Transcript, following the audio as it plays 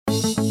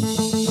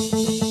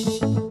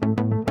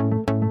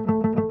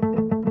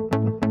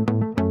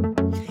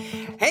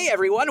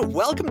everyone.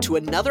 Welcome to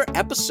another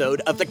episode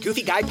of the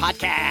Goofy Guy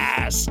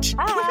Podcast.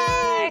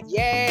 Hi.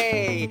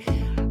 Yay.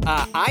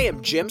 I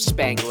am Jim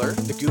Spangler,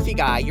 the Goofy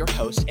Guy, your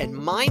host, and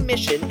my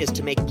mission is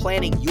to make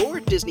planning your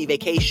Disney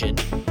vacation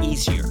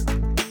easier.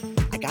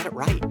 I got it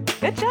right.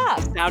 Good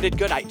job. Sounded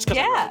good. It's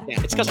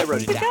because I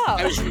wrote it down.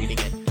 I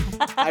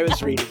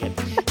was reading it.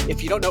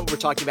 If you don't know what we're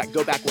talking about,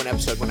 go back one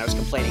episode when I was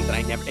complaining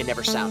that it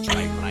never sounds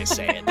right when I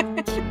say it.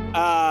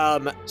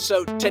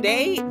 So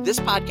today, this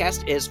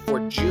podcast is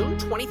for June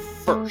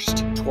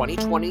 21st,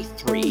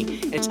 2023,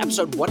 and it's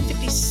episode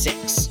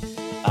 156.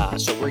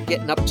 So we're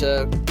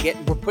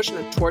we're pushing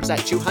it towards that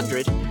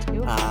 200,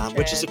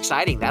 which is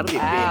exciting.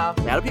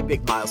 That'll be a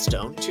big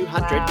milestone.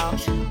 200.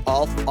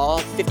 Wow. All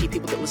 50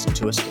 people that listen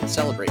to us can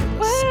celebrate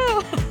this.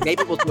 Woo!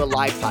 Maybe we'll do a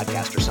live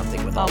podcast or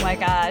something with all. Oh my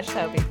gosh,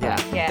 that would be fun.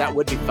 Yeah, that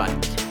would be fun.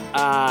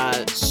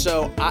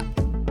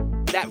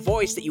 That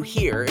voice that you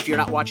hear, if you're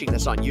not watching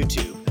this on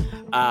YouTube,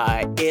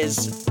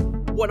 is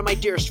one of my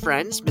dearest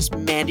friends, Miss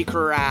Mandy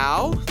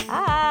Corral.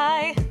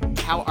 Hi.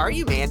 How are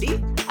you, Mandy?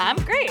 I'm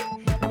great.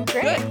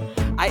 Good.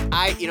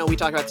 We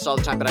talk about this all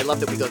the time, but I love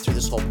that we go through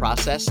this whole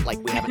process like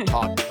we haven't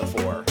talked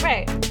before.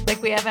 Right.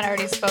 Like we haven't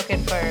already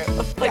spoken for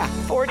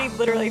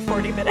literally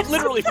 40 minutes.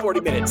 Literally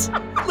 40 minutes.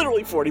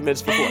 Literally 40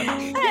 minutes before.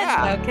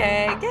 Yeah.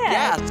 Okay. Yeah.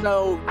 Yeah.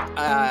 So,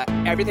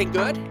 everything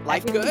good?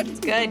 Life good? It's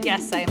good.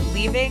 Yes, I am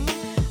leaving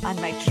on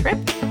my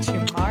trip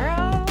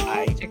tomorrow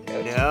to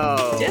go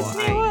to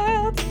Disney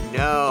World.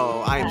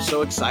 I am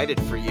so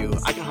excited for you.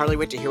 I can hardly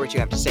wait to hear what you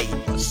have to say.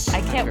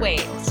 I can't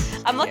wait.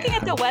 I'm looking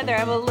at the weather.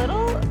 I'm a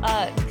little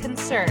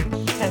concerned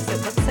because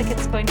it looks like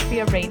it's going to be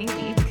a rainy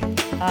week.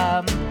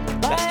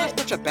 That's not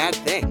such a bad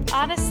thing.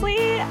 Honestly,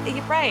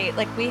 you're right.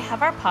 Like, we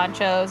have our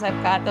ponchos.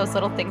 I've got those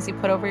little things you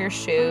put over your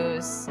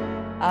shoes.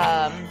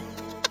 Well,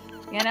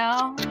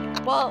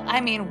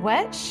 I mean,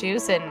 wet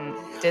shoes in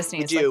Disney.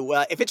 We do.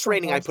 Well, if it's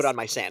raining, I put on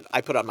my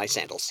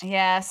sandals.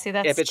 Yeah, see,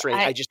 that's... If it's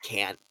raining, I just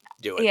can't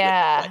do it with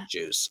wet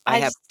shoes.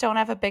 I just don't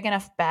have a big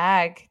enough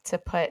bag to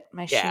put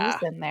my shoes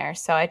in there.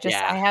 So I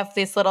have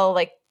these little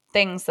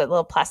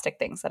little plastic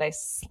things that I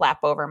slap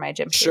over my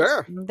gym shoes.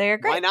 Sure. They're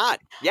great. Why not?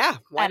 Yeah.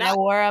 Why not? I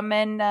wore them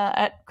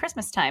at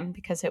Christmas time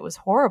because it was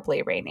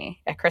horribly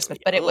rainy at Christmas,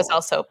 but it was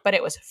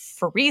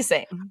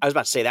freezing. I was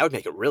about to say that would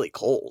make it really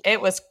cold.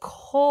 It was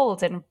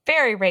cold and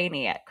very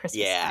rainy at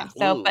Christmas time.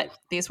 So, but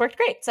these worked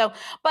great. So,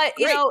 but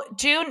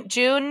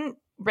June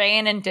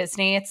rain in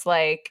Disney, it's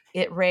like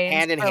it rains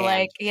hand in for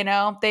hand.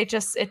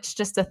 It's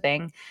just a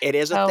thing. It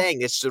is a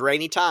thing. It's the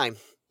rainy time.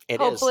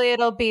 Hopefully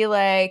it'll be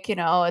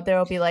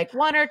there'll be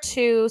one or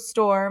two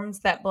storms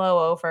that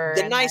blow over.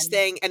 The nice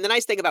thing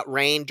about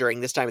rain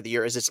during this time of the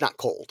year is it's not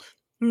cold.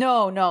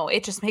 No,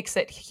 it just makes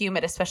it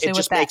humid, especially with that.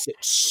 It just makes it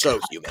so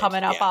humid.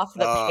 Coming up off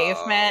the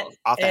pavement.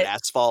 Off that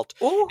asphalt.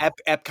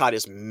 Epcot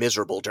is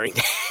miserable during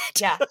that.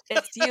 Yeah,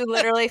 you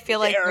literally feel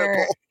like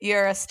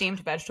you're a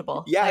steamed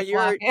vegetable. Yeah,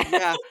 you're in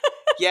a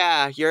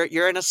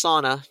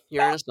sauna.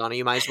 You're in a sauna.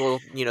 You might as well,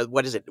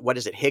 what is it?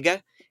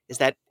 Higa? Is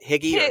that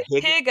Higgy or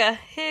Higa?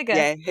 Higa.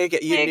 Yeah, Higa.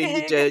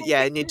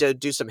 You need to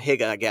do some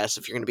Higa, I guess,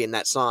 if you're going to be in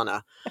that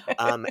sauna.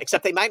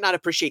 Except they might not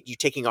appreciate you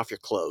taking off your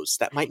clothes.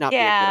 That might not be a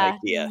good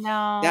idea.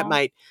 No. That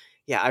might.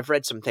 Yeah, I've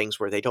read some things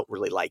where they don't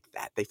really like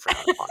that. They frown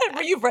upon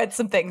that. You've read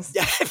some things.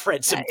 Yeah, I've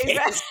read some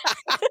things.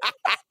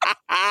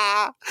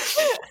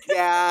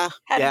 Yeah.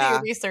 Had to do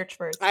your research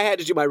first. I had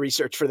to do my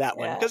research for that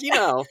one because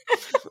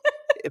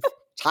it's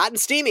hot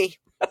and steamy.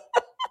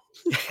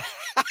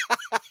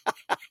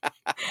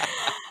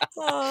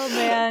 Oh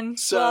man!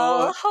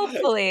 So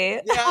hopefully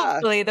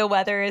the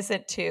weather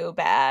isn't too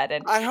bad,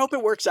 and I hope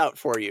it works out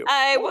for you.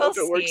 I will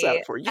see. It works out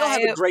for you. You'll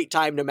have a great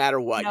time no matter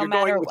what. You're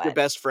going with your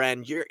best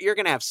friend. You're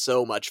gonna have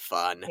so much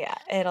fun. Yeah,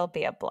 it'll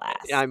be a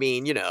blast. I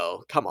mean,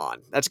 come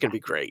on, that's gonna be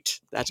great.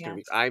 That's gonna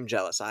be. I'm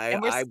jealous.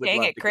 And we're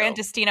staying at Grand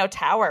Destino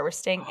Tower. We're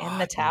staying in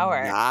the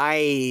tower.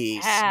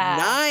 Nice,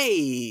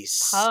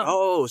 nice.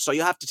 Oh, so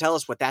you'll have to tell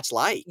us what that's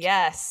like.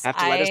 Yes, have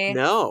to let us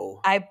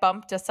know. I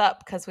bumped us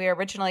up because we were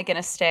originally going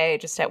to stay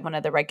just at one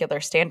of the regular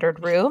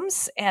standard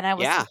rooms. And I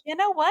was like, you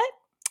know what?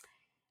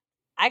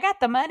 I got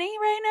the money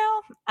right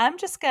now. I'm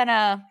just going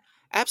to.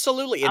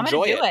 Absolutely.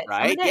 Enjoy it,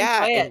 right?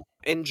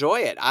 Enjoy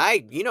it.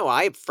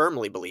 I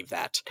firmly believe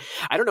that.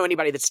 I don't know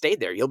anybody that stayed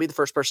there. You'll be the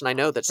first person I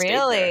know that stayed there.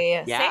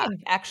 Really? Yeah. Same,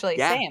 actually.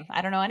 Yeah. Same.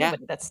 I don't know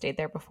anybody that stayed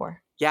there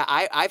before. Yeah,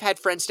 I've had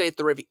friends stay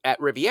at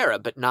Riviera,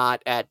 but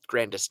not at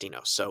Grand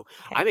Destino. So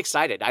I'm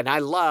excited. And I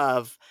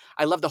love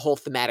the whole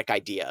thematic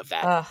idea of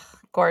that.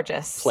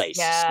 Gorgeous place.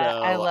 Yeah,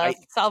 so I love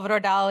Salvador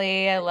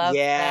Dali. I love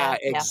that.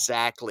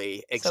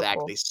 Exactly. So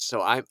cool.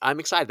 So I'm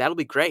excited. That'll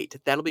be great.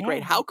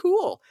 Great. How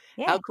cool.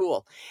 Yeah. How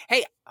cool.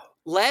 Hey,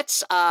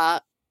 let's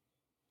talk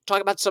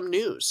about some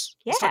news.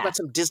 Yeah. Let's talk about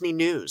some Disney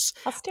news.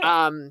 Let's do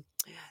it.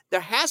 There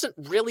hasn't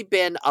really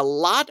been a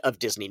lot of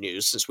Disney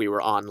news since we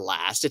were on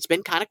last. It's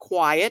been kind of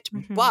quiet,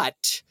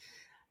 but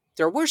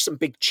there were some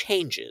big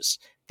changes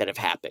that have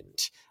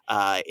happened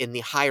in the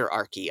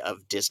hierarchy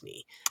of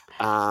Disney.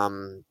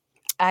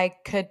 I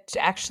could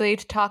actually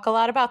talk a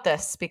lot about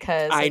this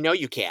because I know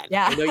you can.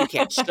 Yeah. I know you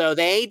can. So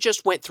they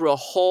just went through a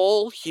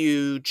whole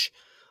huge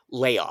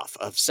layoff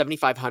of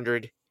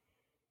 7,500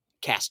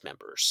 cast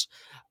members.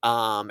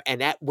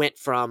 And that went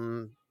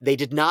from, they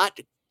did not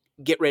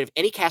get rid of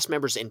any cast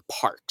members in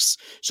parks.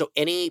 So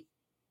any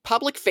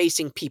public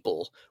facing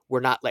people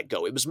were not let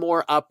go. It was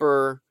more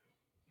upper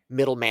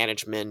middle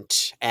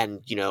management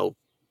and,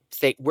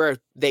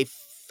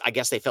 I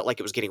guess they felt like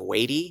it was getting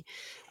weighty.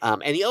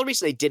 And the only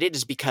reason they did it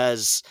is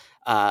because,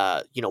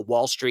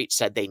 Wall Street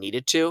said they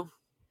needed to.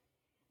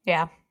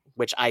 Yeah.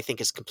 Which I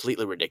think is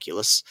completely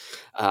ridiculous.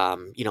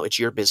 It's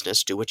your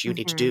business. Do what you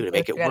need to do to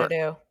make it work.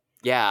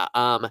 Yeah.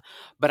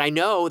 But I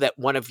know that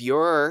one of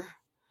your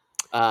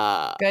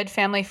good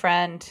family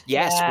friend.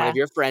 Yes, one of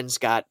your friends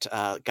got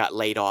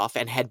laid off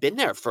and had been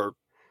there for.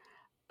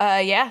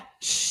 Yeah,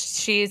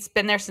 she's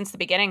been there since the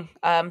beginning.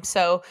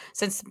 So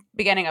since the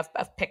beginning of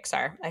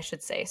Pixar, I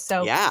should say.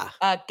 So yeah,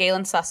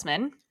 Galen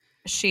Sussman.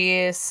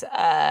 She's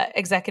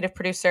executive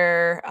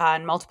producer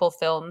on multiple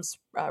films.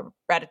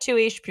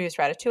 Ratatouille. She produced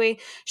Ratatouille.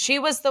 She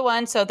was the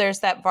one. So there's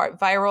that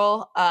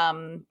viral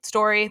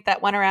story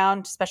that went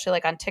around, especially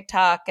like on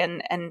TikTok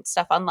and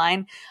stuff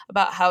online,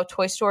 about how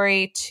Toy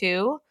Story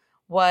 2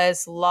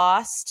 was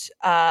lost.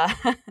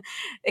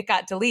 It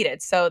got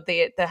deleted. So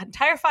the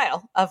entire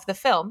file of the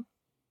film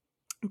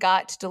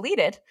got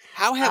deleted.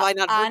 How have I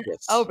not heard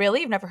this? Oh,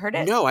 really? You've never heard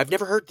it? No, I've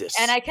never heard this.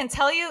 And I can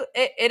tell you,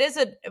 it is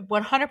a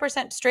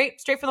 100% straight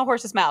from the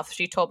horse's mouth.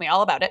 She told me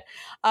all about it.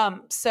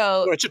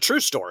 So it's a true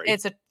story.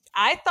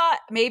 I thought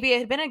maybe it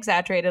had been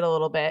exaggerated a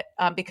little bit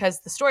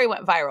because the story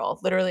went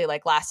viral literally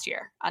like last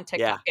year on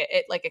TikTok. Yeah.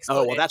 It like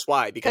exploded. Oh, well, that's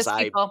why, because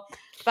people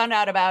found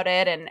out about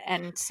it.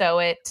 And so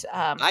it,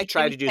 I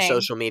try to do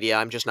social media.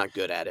 I'm just not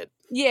good at it.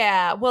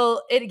 Yeah.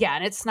 Well,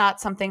 it's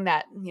not something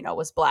that,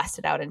 was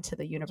blasted out into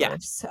the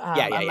universe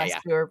unless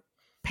you were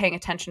paying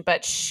attention.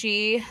 But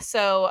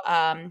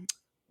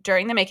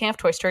during the making of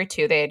Toy Story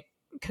 2, they had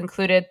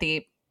concluded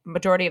the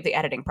majority of the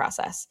editing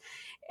process.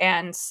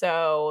 And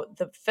so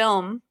the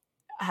film,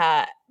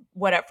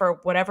 for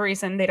whatever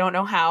reason, they don't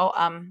know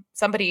how,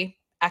 somebody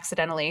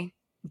accidentally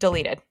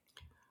deleted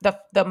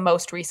the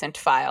most recent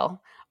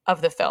file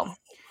of the film.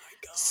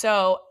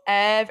 So,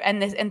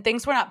 and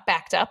things were not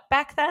backed up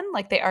back then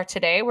like they are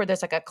today, where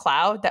there's like a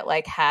cloud that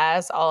like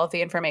has all of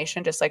the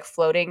information just like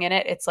floating in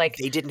it. It's like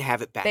they didn't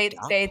have it backed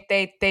up.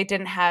 They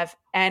didn't have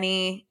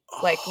any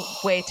like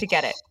way to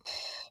get it.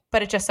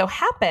 But it just so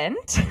happened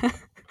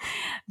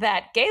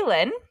that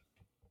Galen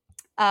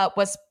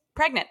was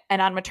pregnant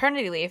and on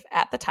maternity leave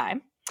at the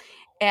time,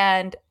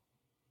 and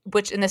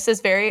this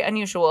is very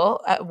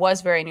unusual.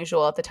 Was very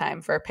unusual at the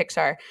time for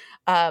Pixar.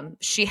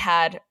 She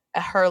had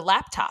her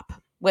laptop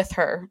with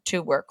her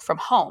to work from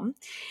home.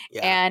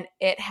 Yeah. And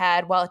it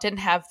had, while it didn't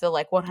have the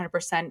like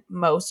 100%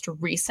 most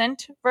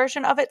recent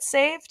version of it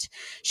saved,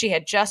 she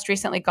had just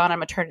recently gone on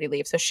maternity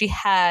leave. So she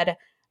had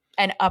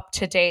an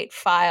up-to-date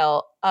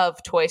file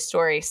of Toy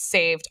Story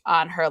saved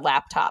on her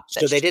laptop.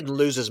 So they didn't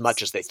lose as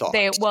much as they thought.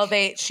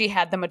 She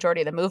had the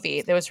majority of the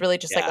movie. There was really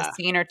just like a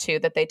scene or two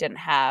that they didn't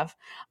have.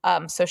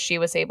 So she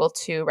was able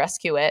to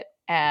rescue it.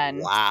 And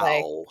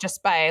like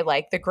just by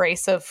like the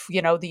grace of,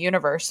 the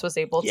universe was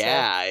able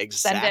to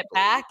send it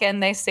back,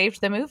 and they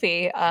saved the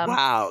movie.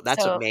 Wow.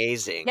 That's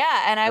amazing.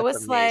 Yeah. And I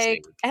was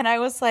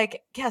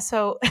like, yeah.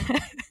 So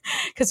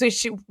because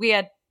we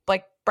had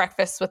like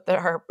breakfast with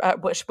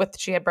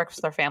she had breakfast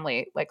with her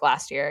family like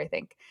last year, I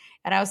think.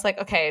 And I was like,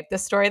 okay, the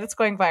story that's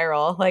going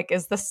viral, like,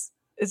 is this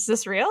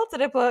real?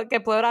 Did it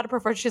get blown out of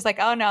proportion? She's like,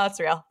 oh no, it's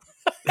real.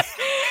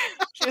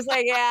 She was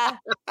like, yeah,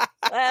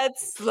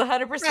 that's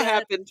 100%.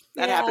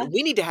 That happened.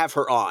 We need to have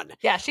her on.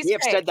 Yeah, we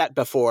have said that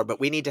before, but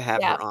we need to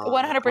have her on.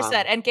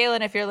 100%. And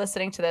Galen, if you're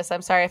listening to this,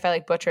 I'm sorry if I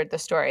like butchered the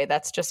story.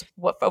 That's just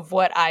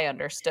what I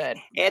understood.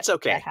 It's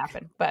okay. That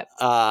happened, but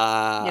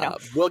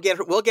we'll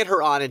get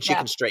her on, and she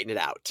can straighten it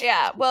out.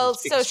 Yeah. Well,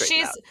 so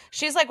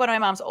she's like one of my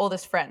mom's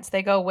oldest friends.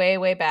 They go way,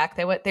 way back.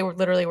 They were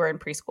in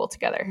preschool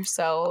together.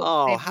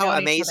 So how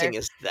amazing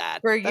is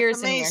that? For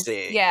years and years.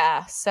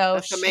 Yeah. So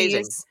that's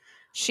amazing.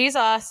 She's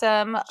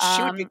awesome.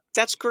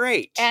 That's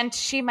great. And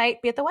she might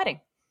be at the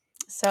wedding.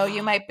 So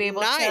you might be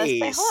able to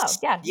say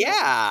hello.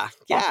 Yeah.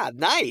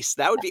 Nice.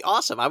 That would be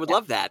awesome. I would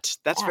love that.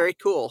 That's very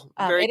cool.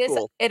 Very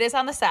cool. It is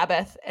on the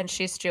Sabbath, and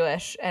she's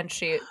Jewish, and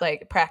she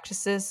like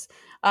practices,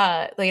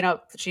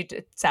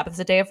 Sabbath is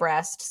a day of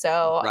rest.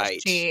 So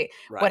she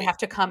would have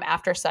to come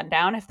after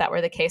sundown if that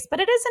were the case.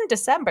 But it is in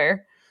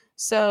December.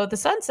 So the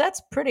sun sets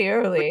pretty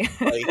early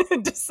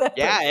in December.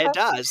 Yeah, it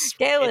does.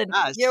 Galen,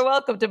 you're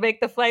welcome to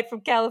make the flight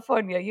from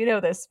California. You know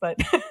this, but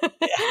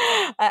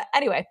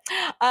anyway.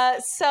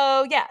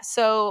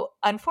 So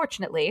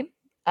unfortunately,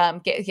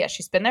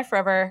 she's been there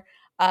forever.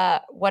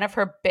 One of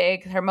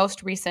her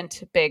most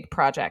recent big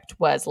project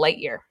was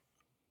Lightyear.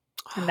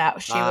 And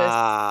that she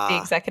was the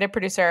executive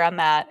producer on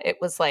that. It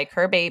was like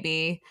her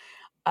baby.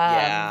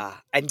 And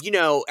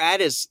that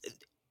is...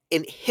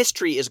 And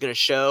history is going to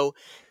show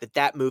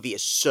that movie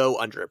is so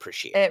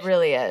underappreciated. It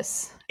really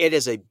is. It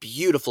is a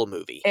beautiful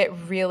movie. It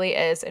really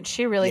is. And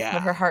she really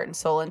put her heart and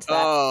soul into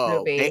that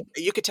movie.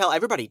 You could tell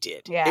everybody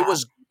did. Yeah. It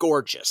was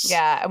gorgeous.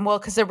 Yeah. And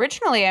because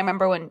originally I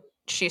remember when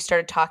she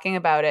started talking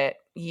about it,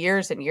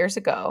 years and years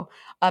ago,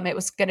 it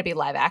was going to be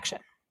live action.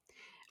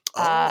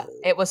 Oh.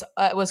 It was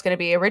going to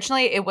be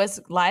originally, it was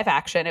live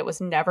action. It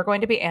was never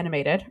going to be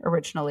animated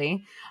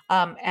originally.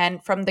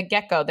 And from the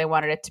get-go, they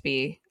wanted it to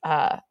be,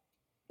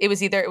 it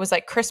was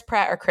like Chris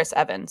Pratt or Chris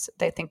Evans,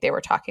 they think they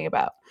were talking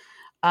about.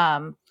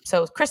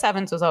 So Chris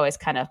Evans was always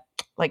kind of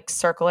like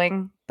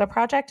circling the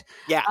project.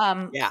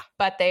 Yeah.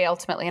 But they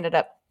ultimately ended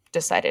up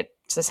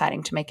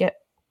deciding to make it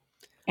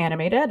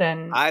animated.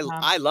 And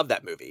I love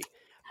that movie.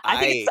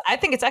 I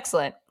think it's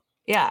excellent.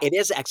 Yeah. It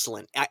is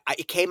excellent.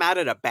 It came out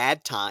at a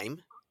bad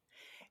time.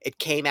 It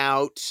came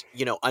out,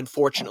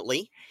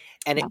 unfortunately,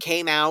 and it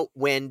came out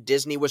when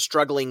Disney was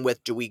struggling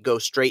with, do we go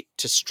straight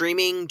to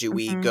streaming? Do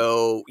we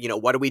go,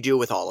 what do we do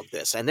with all of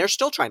this? And they're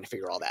still trying to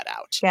figure all that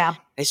out. Yeah.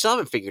 They still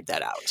haven't figured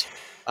that out.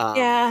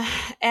 Yeah.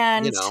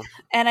 And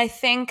I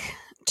think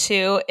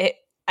too,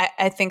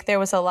 I think there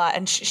was a lot,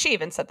 and she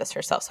even said this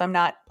herself, so I'm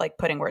not like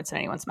putting words in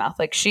anyone's mouth.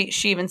 Like she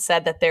even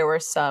said that there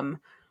were some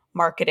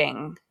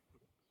marketing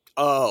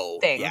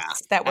things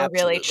that were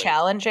really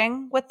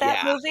challenging with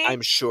that movie.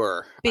 I'm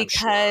sure.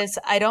 Because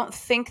I don't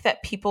think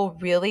that people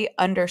really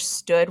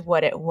understood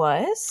what it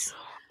was.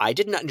 I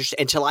didn't understand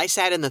until I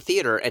sat in the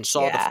theater and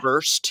saw the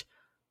first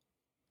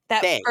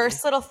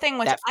little thing,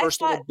 which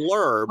little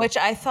blurb, which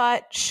I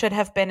thought should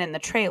have been in the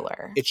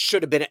trailer. It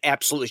should have been,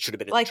 absolutely should have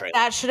been in the trailer.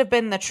 That should have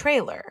been the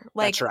trailer.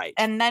 Like, that's right.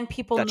 And then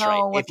people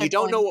know what if you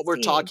don't know what we're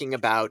talking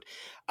about,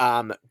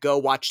 go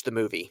watch the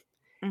movie.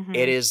 Mm-hmm.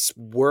 It is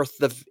worth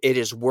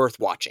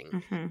watching.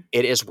 Mm-hmm.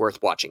 It is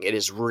worth watching. It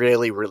is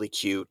really, really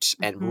cute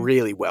and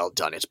really well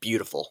done. It's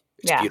beautiful.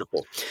 It's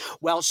beautiful.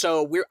 Well,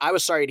 so I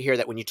was sorry to hear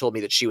that when you told me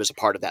that she was a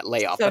part of that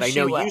layoff, but I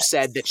know you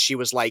said that she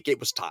was like, it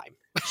was time.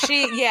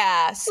 She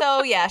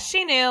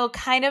knew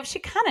she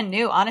kind of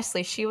knew,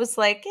 honestly. She was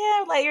like,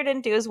 yeah, Lightyear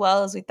didn't do as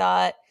well as we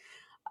thought.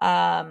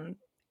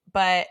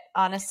 But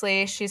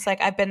honestly, she's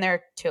like, I've been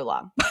there too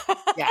long.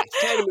 Yeah,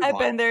 I've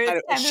been there.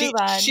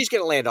 She's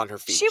going to land on her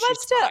feet. She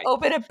wants to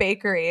open a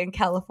bakery in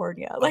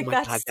California. Like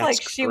that's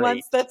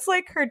great. That's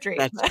like her dream.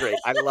 That's great.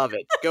 I love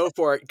it. Go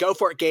for it. Go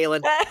for it,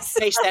 Galen.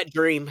 Chase that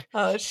dream.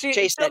 Oh, she'll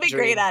be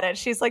great at it.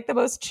 She's like the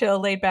most chill,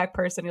 laid back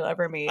person you'll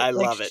ever meet. I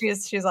love it.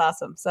 She's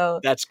awesome. So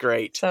that's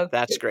great.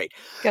 That's great.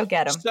 Go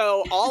get them.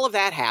 So all of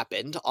that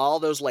happened. All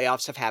those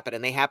layoffs have happened,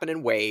 and they happened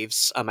in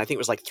waves. I think it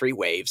was like 3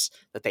 waves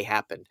that they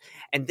happened.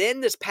 And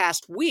then this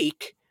past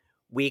week,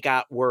 we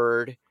got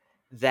word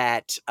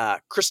that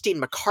Christine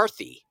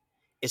McCarthy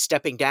is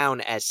stepping down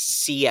as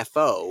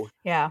CFO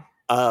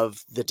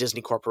of the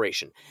Disney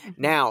Corporation.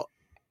 Mm-hmm. Now,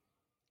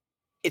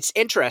 it's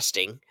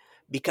interesting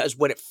because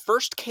when it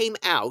first came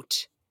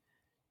out,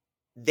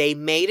 they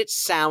made it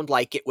sound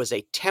like it was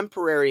a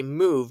temporary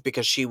move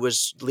because she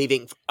was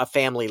leaving a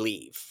family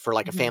leave for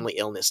like a family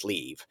illness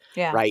leave.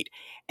 Yeah. Right.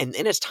 And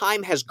then as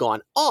time has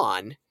gone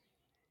on,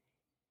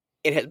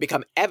 it has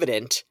become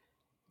evident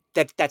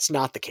that that's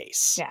not the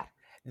case. Yeah.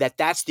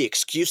 That's the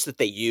excuse that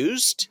they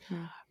used.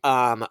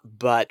 Mm-hmm.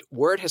 But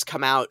word has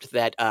come out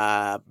that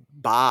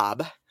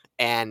Bob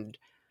and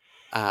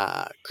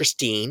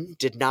Christine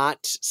did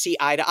not see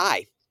eye to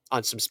eye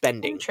on some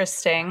spending.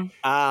 Interesting.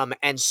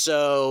 And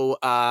so,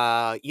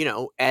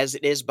 as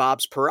it is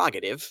Bob's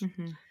prerogative,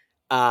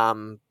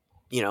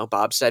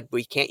 Bob said,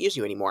 we can't use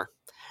you anymore.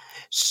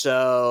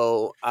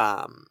 So,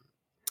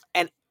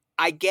 and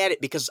I get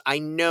it because I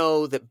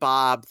know that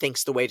Bob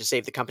thinks the way to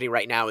save the company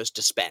right now is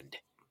to spend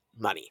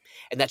money.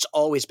 And that's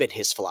always been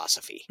his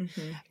philosophy.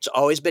 Mm-hmm. It's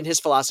always been his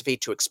philosophy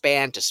to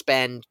expand, to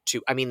spend,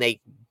 they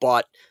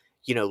bought,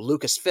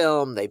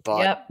 Lucasfilm, they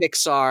bought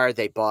Pixar,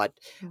 they bought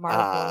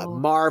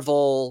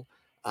Marvel,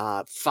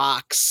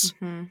 Fox,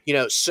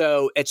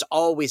 so that's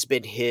always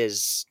been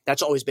his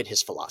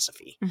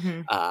philosophy.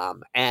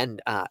 Mm-hmm.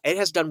 And it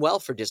has done well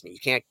for Disney.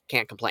 You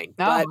can't complain.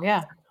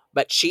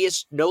 But she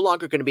is no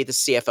longer going to be the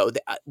CFO.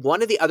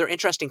 One of the other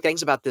interesting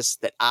things about this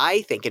that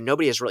I think, and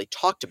nobody has really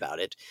talked about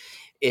it,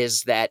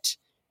 is that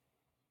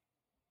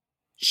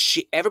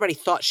everybody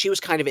thought she was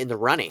kind of in the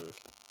running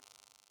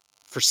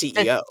for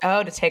CEO.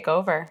 To take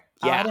over.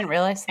 Yeah. Oh, I didn't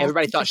realize that.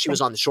 Everybody thought she was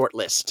on the short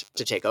list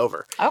to take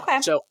over. Okay.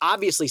 So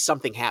obviously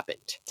something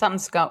happened.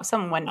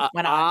 Something went on.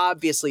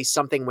 Obviously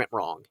something went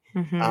wrong.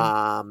 Mm-hmm.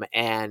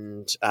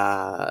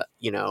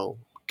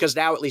 Because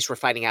now at least we're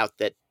finding out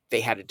that they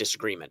had a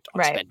disagreement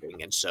on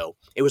spending. And so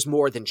it was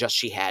more than just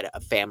she had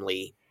a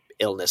family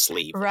illness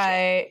leave.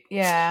 Right.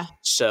 Yeah.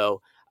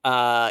 So,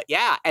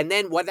 and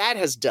then what that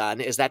has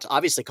done is that's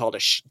obviously caused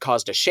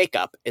a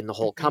shakeup in the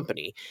whole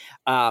company,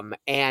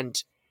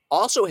 and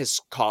also has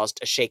caused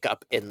a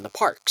shakeup in the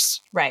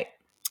parks, right?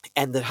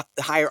 And the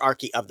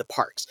hierarchy of the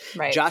parks.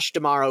 Right. Josh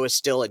D'Amaro is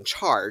still in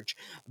charge,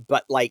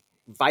 but like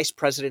vice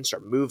presidents are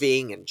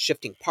moving and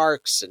shifting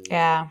parks, and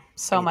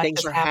so much things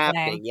is are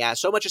happening. Yeah,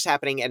 so much is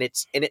happening, and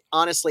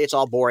honestly, it's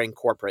all boring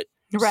corporate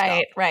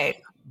stuff. Right.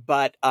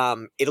 But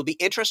it'll be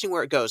interesting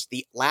where it goes.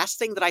 The last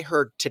thing that I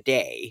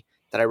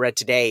read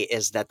today,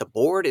 is that the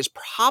board is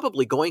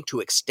probably going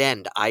to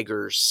extend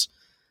Iger's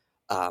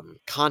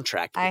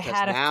contract, I because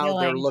had a now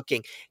they're feeling.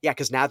 looking,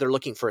 because now they're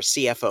looking for a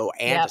CFO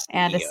and a Yep,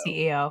 and a CEO.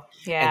 CEO. And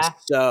Yeah.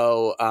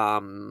 so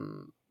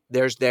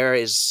there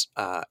is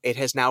it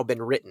has now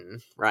been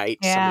written, right?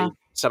 Yeah.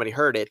 Somebody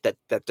heard it that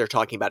they're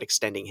talking about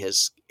extending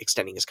his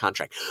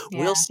contract.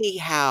 Yeah. We'll see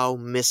how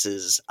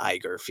Mrs.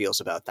 Iger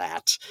feels about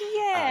that. Because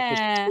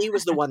Yeah. she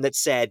was the one that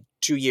said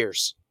 2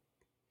 years,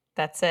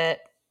 That's it.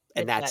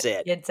 and that's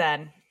it. It's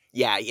done.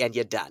 Yeah, and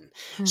you're done.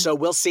 So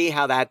we'll see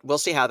how that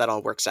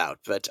all works out.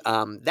 But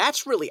I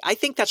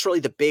think that's really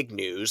the big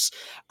news.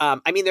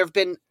 I mean, there have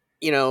been,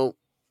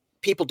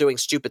 people doing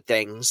stupid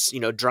things,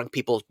 drunk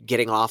people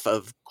getting off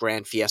of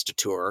Grand Fiesta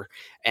Tour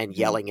and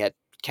yelling at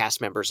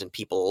cast members and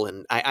people.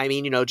 And I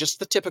mean, just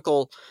the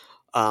typical,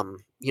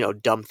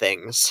 dumb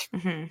things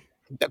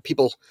that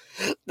people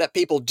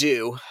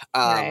do.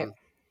 Right.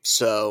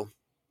 So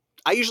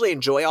I usually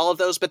enjoy all of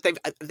those, but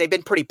they've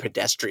been pretty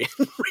pedestrian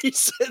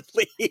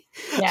recently.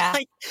 Yeah.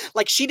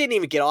 Like she didn't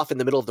even get off in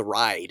the middle of the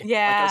ride.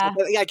 Yeah.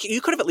 Like you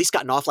could have at least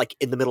gotten off like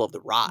in the middle of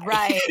the ride.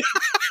 Right.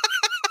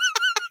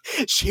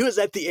 She was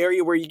at the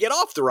area where you get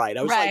off the ride.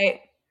 I was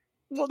like,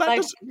 well, that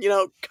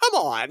doesn't, come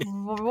on.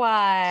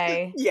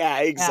 Why? Yeah,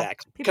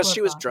 exactly. Because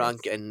she was bonkers. drunk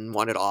and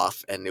wanted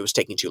off, and it was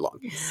taking too long.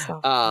 So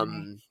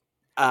funny.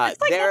 It's like not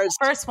there's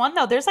the first one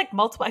though. There's like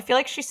multiple. I feel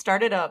like she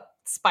started a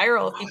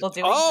spiral of people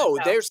doing. Well,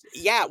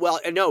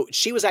 no,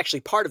 she was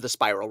actually part of the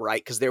spiral,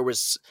 right? Because there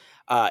was,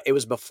 it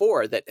was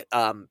before that.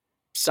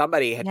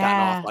 Somebody had gotten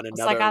off on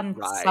another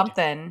ride.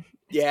 Something.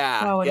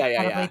 Yeah, so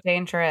incredibly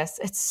dangerous.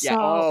 It's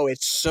so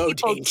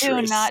dangerous.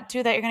 Do not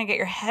do that. You're going to get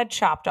your head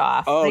chopped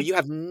off. Oh, you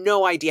have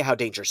no idea how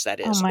dangerous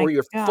that is, or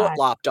your foot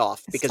lopped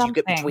off because you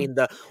get between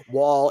the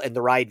wall and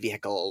the ride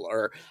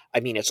vehicle.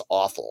 It's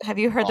awful. Have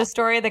you heard the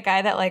story of the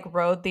guy that like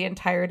rode the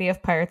entirety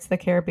of Pirates of the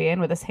Caribbean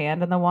with his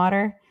hand in the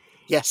water?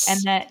 Yes,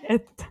 and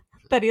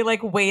that he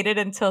like waited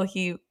until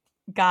he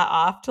got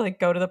off to like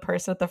go to the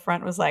person at the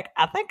front, was like,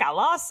 I think I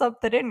lost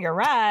something in your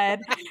ride.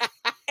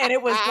 And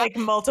it was like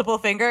multiple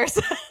fingers.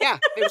 Yeah,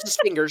 it was his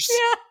fingers.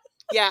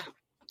 Yeah.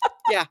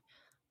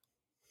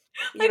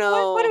 Like,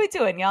 what are we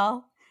doing,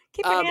 y'all?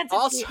 Keep your hands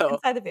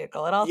inside the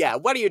vehicle at all. Yeah,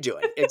 what are you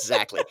doing?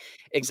 Exactly.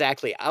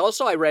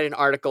 I read an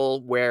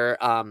article where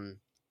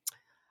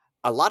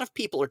a lot of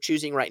people are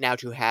choosing right now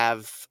to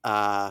have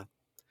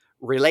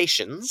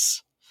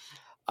relations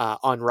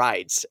on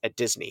rides at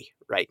Disney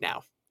right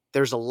now.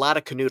 There's a lot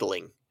of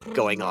canoodling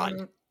going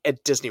on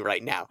at Disney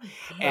right now.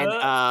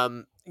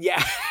 And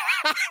yeah.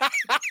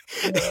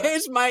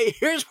 Here's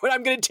what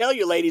I'm going to tell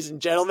you, ladies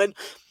and gentlemen.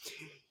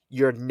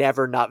 You're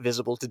never not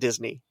visible to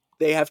Disney.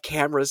 They have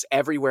cameras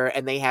everywhere,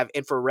 and they have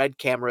infrared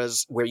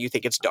cameras where you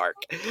think it's dark.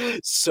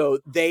 So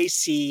they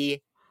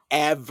see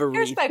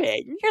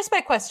everything. Here's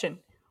my question.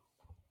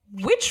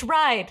 Which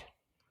ride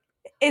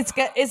what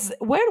are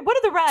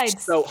the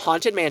rides? So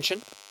Haunted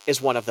Mansion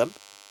is one of them.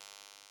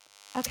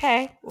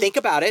 Okay. Think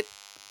about it.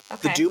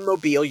 Okay. The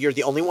Doommobile, you're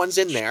the only ones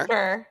in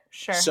there.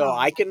 Sure. So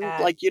I can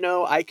I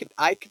could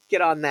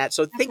get on that.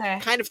 So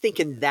kind of think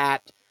in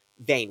that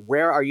vein.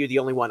 Where are you the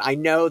only one? I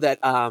know that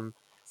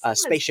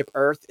Spaceship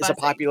Earth is a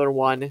popular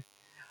one.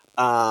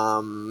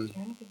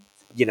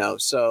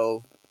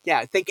 So yeah,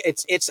 I think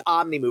it's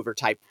Omnimover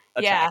type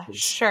attractions.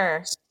 Yeah,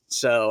 sure.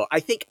 So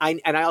I think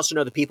I also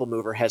know the People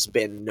Mover has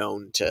been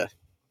known to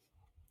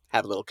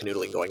have a little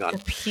canoodling going on.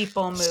 The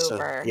People Mover.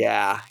 So,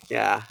 yeah.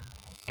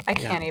 I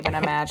can't even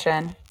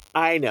imagine.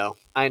 I know.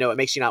 It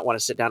makes you not want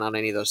to sit down on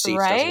any of those seats,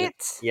 right? Doesn't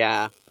it?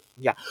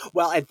 Yeah.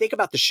 Well, and think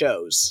about the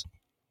shows.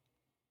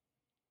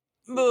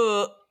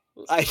 I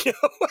know.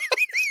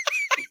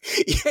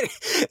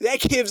 That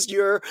gives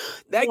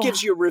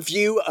your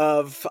review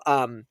of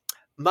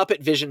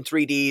Muppet Vision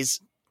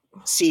 3D's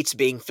seats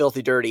being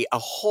filthy dirty a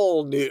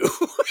whole new.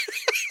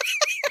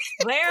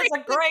 There's a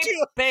great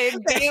big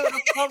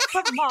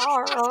beautiful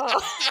tomorrow.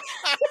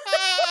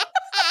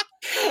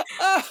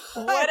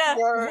 What a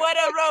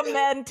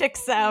romantic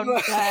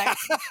soundtrack.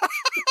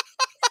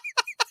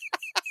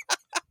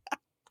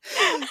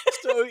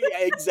 So yeah,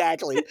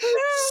 exactly.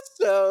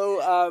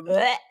 So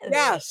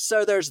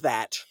so there's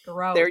that.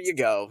 Gross. There you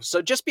go.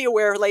 So just be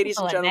aware, ladies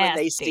and gentlemen,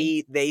 they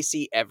see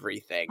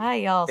everything.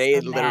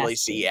 They literally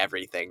see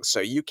everything. So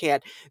you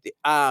can't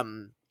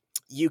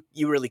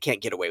you really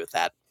can't get away with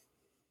that.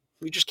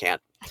 You just can't.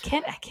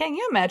 Can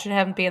you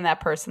imagine being that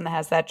person that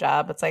has that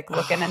job? It's like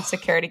looking in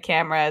security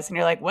cameras and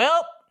you're like,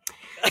 well,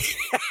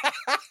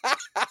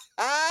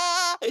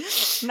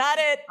 not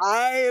it.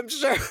 I am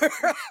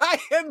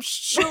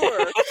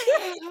sure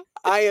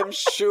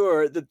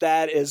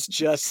that is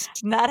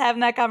just not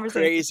having that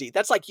conversation. Crazy.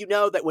 That's like,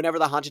 that whenever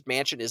the Haunted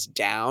Mansion is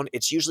down,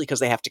 it's usually because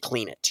they have to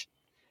clean it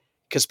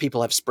because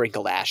people have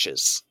sprinkled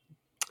ashes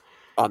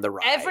on the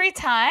ride. Every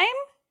time?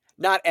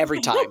 Not every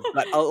time,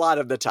 but a lot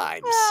of the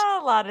times. A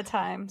lot of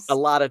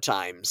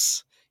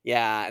times.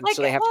 Yeah, and Like,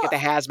 so they have to get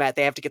well, the hazmat.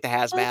 They have to get the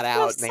hazmat that's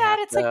so out, and they have sad.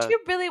 It's like, do to. you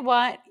really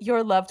want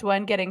your loved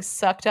one getting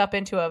sucked up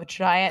into a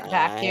giant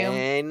vacuum?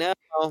 I know,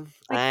 Like,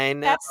 I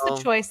know. that's the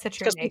choice that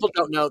you're Because people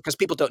making. don't know. Because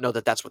people don't know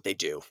that that's what they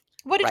do,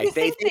 What did you right?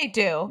 They think think they they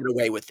do? can get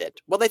away with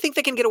it. Well, they think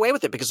they can get away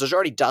with it because there's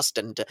already dust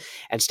and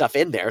stuff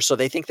in there, so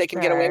they think they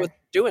can get away with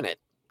Sure. doing it.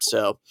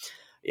 So,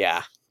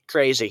 yeah,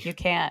 crazy, You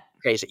can't.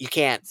 crazy. You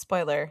can't.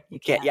 Spoiler, you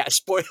Can't. can't. Yeah.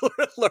 Spoiler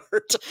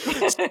alert.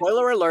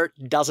 Spoiler alert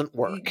doesn't You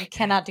work.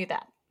 cannot do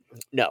that.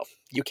 No,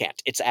 you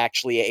can't. It's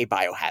actually a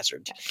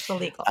biohazard. Yeah, it's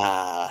illegal.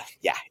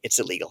 Yeah, it's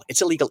illegal.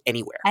 It's illegal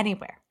anywhere.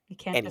 Anywhere. You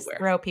can't just Anywhere.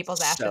 throw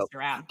people's ashes So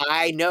around.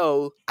 I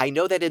know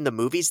that in the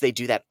movies they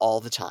do that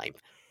all the time,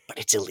 but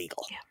it's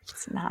illegal. Yeah,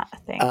 it's not a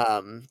thing.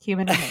 Um,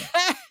 Human remains.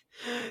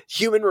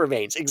 human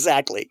remains,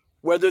 exactly.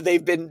 Whether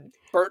they've been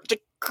burnt to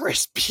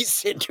crispy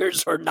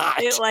cinders or not.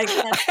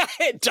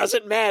 It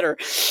doesn't matter.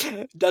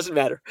 Doesn't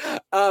matter.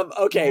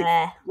 Okay.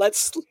 Bleh.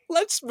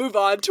 Let's move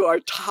on to our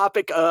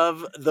topic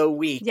of the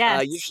week.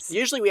 Yes.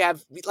 Usually we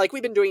have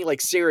we've been doing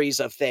series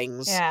of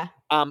things. Yeah.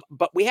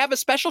 But we have a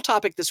special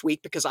topic this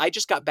week because I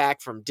just got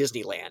back from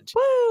Disneyland.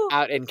 Woo!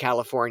 Out in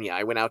California.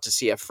 I went out to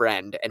see a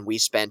friend and we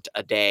spent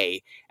a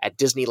day at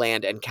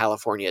Disneyland and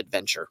California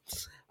Adventure.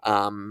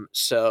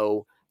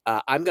 So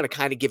I'm going to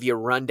kind of give you a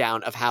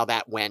rundown of how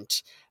that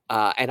went.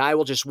 And I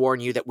will just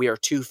warn you that we are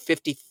two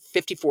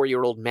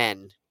 54-year-old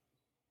men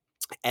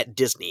at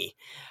Disney.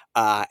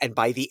 And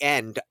by the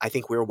end, I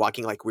think we were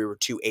walking like we were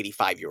two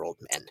 85-year-old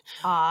men.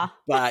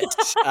 But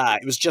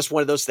it was just one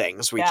of those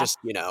things. We just,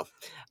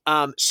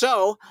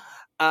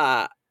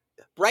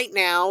 right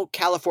now,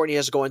 California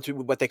is going through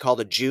what they call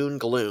the June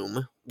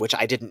gloom, which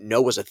I didn't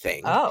know was a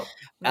thing. Oh,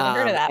 never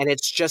heard of that. And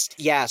it's just,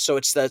 so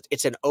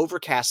it's an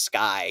overcast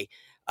sky,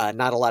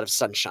 not a lot of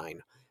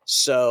sunshine.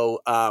 So,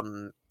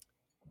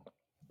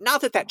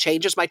 not that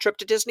changes my trip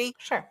to Disney.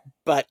 Sure.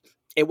 But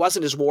it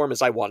wasn't as warm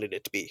as I wanted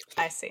it to be.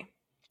 I see.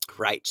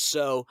 Right.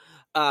 So,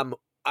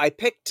 I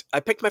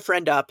picked my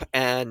friend up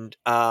and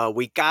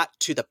we got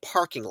to the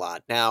parking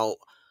lot. Now,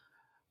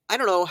 I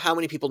don't know how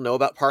many people know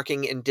about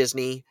parking in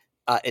Disneyland,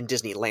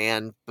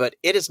 but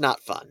it is not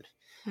fun.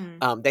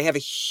 They have a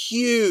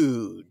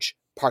huge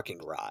parking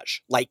garage,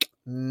 like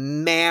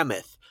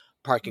mammoth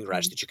parking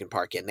garage that you can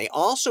park in. They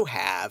also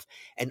have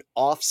an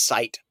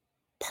off-site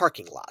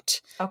parking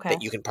lot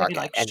that you can park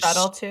at. And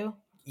shuttle too?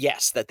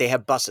 Yes, that they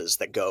have buses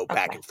that go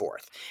back and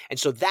forth. And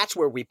so that's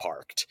where we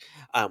parked.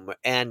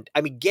 And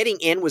I mean, getting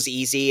in was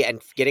easy and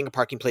getting a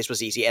parking place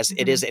was easy, as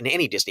it is in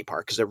any Disney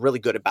park, because they're really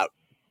good about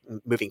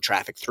moving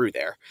traffic through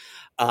there.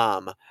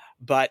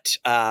 But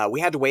we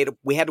had to wait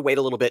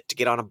a little bit to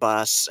get on a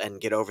bus and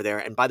get over there.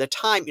 And by the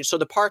time, so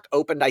the park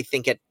opened, I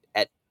think at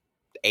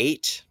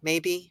 8,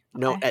 maybe?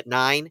 No, at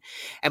 9.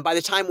 And by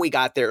the time we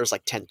got there, it was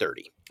like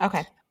 10:30.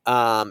 Okay.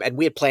 And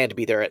we had planned to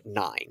be there at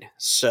 9.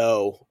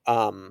 So,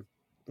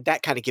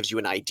 that kind of gives you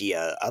an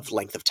idea of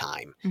length of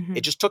time.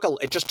 It just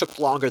took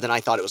longer than I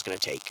thought it was going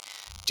to take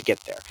to get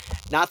there.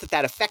 Not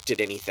that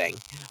affected anything,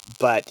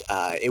 but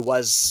it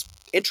was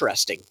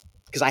interesting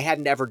because I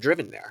hadn't ever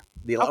driven there.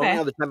 The only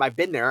other time I've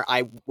been there,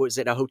 I was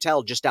at a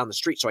hotel just down the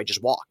street, so I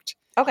just walked.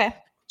 Okay.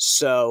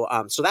 So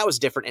that was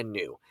different and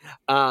new.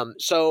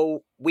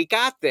 So we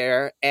got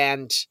there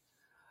and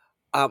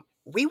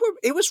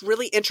it was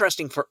really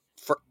interesting for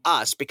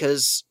us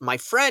because my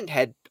friend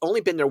had only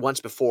been there once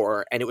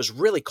before and it was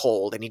really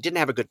cold and he didn't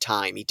have a good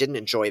time. He didn't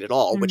enjoy it at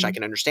all, which I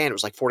can understand. It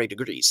was like 40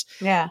 degrees.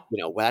 Yeah.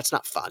 Well, that's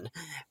not fun.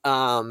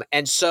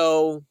 And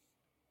so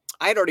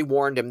I had already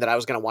warned him that I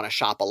was going to want to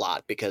shop a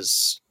lot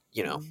because,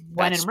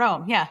 when in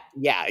Rome. Yeah.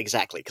 Yeah,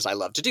 exactly. Because I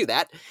love to do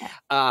that.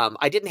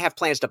 I didn't have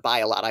plans to buy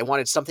a lot. I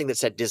wanted something that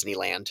said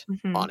Disneyland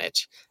on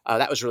it.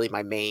 That was really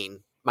my main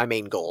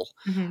goal.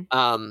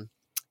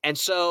 And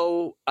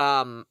so,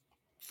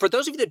 for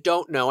those of you that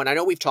don't know, and I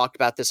know we've talked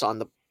about this on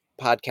the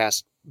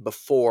podcast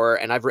before,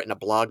 and I've written a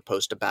blog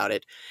post about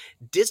it,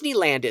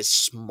 Disneyland is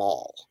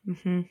small.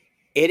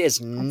 It is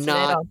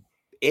not.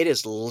 It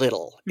is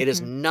little. It is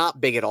not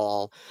big at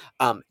all.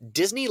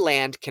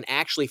 Disneyland can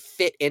actually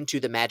fit into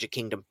the Magic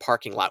Kingdom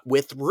parking lot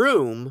with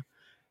room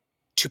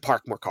to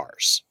park more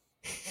cars.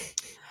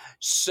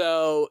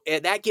 So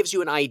that gives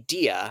you an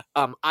idea.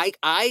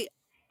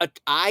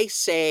 I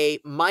say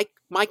my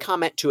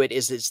comment to it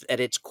is that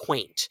it's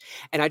quaint,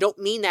 and I don't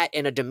mean that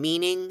in a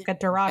demeaning, a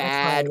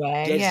derogatory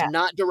way. It's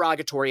not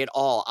derogatory at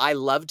all. I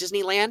love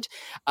Disneyland,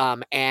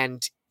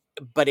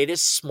 but it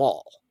is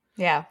small.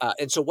 Yeah.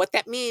 And so what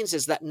that means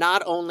is that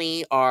not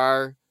only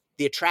are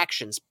the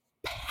attractions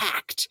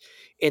packed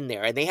in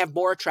there, and they have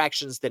more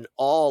attractions than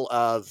all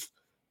of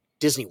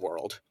Disney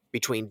World.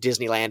 Between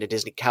Disneyland and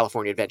Disney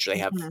California Adventure, they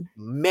have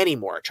many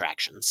more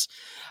attractions.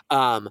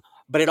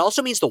 But it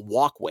also means the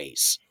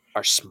walkways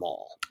are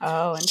small.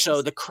 Oh,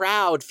 so the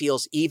crowd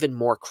feels even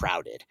more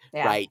crowded,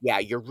 right? Yeah,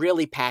 you're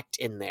really packed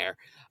in there.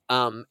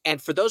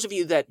 And for those of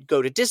you that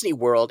go to Disney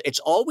World, it's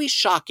always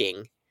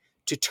shocking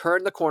to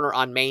turn the corner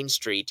on Main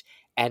Street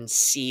and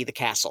see the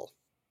castle.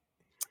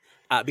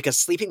 Because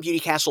Sleeping Beauty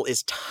Castle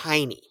is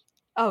tiny.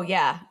 Oh,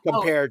 yeah.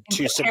 compared In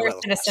to Cinderella's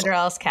comparison to castle.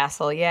 Cinderella's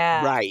castle,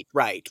 yeah.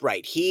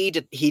 Right. He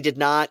did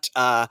not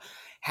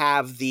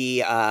have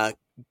the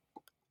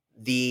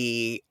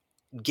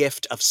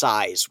gift of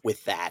size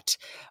with that.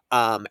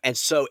 And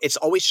so it's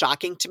always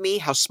shocking to me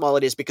how small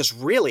it is, because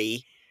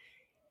really,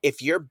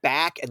 if you're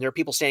back and there are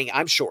people standing,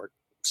 I'm short.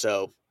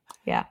 So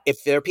Yeah.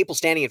 if there are people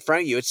standing in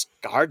front of you, it's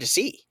hard to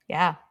see.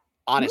 Yeah.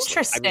 Honestly. I mean,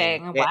 Interesting.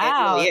 it really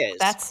Wow. is.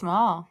 That's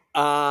small.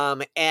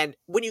 And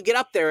when you get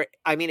up there,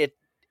 I mean,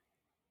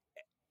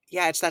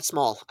 yeah, it's that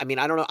small. I mean,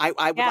 I don't know. I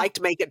would Yeah. like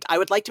to make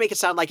it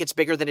sound like it's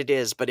bigger than it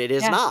is, but it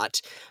is Yeah.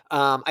 not.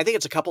 I think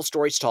it's a couple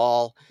stories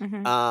tall.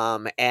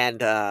 Mhm.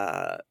 And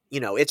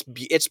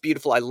it's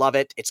beautiful. I love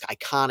it. It's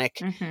iconic.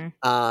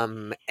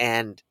 Mhm.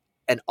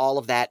 And all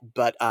of that,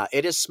 but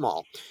it is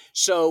small.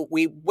 So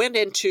we went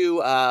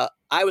into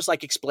I was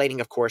like explaining,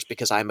 of course,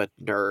 because I'm a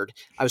nerd.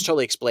 I was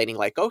totally explaining,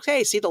 like,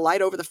 okay, see the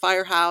light over the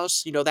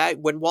firehouse, that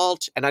when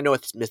Walt, and I know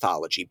it's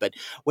mythology, but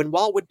when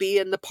Walt would be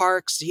in the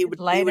parks, he would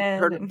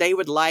they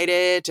would light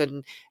it,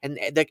 and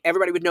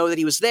everybody would know that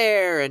he was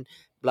there, and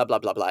blah blah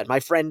blah blah. And my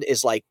friend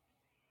is like,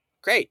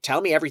 great, tell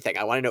me everything.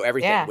 I want to know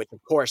everything. Yeah. Which, of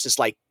course, is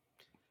like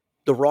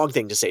the wrong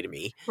thing to say to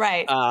me.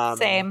 Right.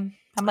 Same.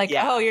 I'm like,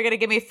 Yeah. oh, you're gonna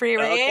give me free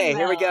reign? Okay,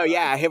 here we go.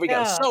 Yeah, here we go.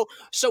 Yeah.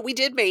 So we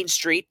did Main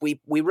Street. We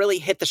really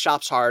hit the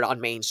shops hard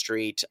on Main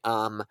Street.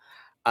 Once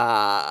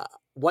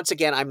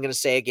again, I'm going to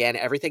say again,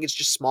 everything is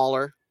just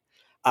smaller.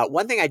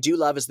 One thing I do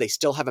love is they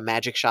still have a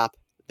magic shop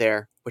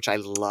there, which I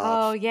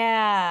love. Oh,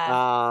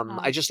 yeah.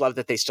 I just love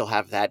that they still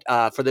have that.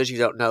 For those of you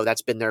who don't know,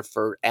 that's been there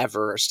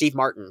forever. Steve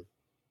Martin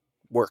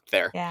worked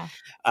there. Yeah.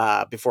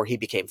 Before he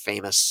became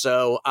famous.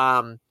 So,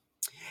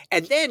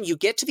 and then you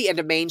get to the end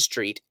of Main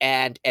Street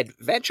and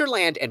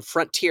Adventureland and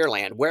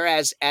Frontierland,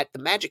 whereas at the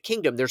Magic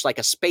Kingdom, there's like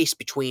a space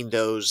between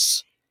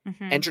those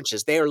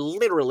entrances. They are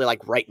literally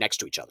like right next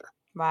to each other.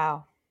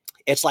 Wow.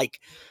 It's like,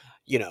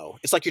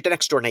 it's like your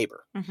next door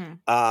neighbor.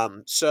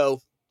 So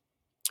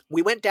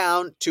we went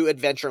down to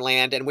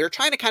Adventureland and we were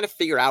trying to kind of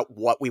figure out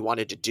what we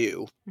wanted to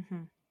do.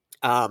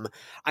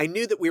 I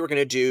knew that we were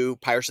going to do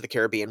Pirates of the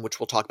Caribbean, which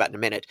we'll talk about in a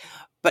minute.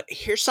 But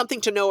here's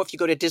something to know if you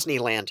go to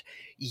Disneyland.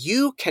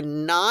 You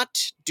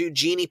cannot do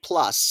Genie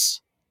Plus.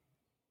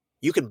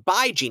 You can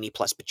buy Genie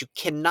Plus, but you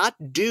cannot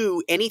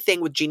do anything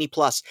with Genie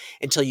Plus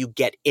until you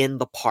get in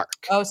the park.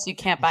 Oh, so you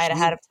can't buy it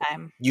ahead of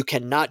time. You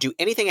cannot do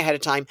anything ahead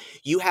of time.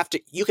 You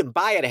can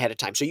buy it ahead of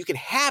time. So you can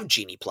have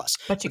Genie Plus.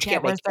 But you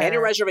can't make any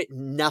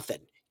reservation.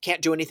 Nothing.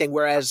 Can't do anything.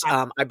 Whereas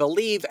I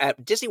believe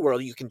at Disney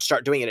World, you can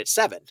start doing it at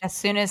 7. As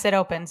soon as it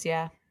opens,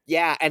 yeah.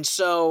 Yeah. And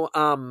so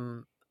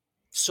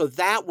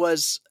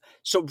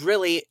so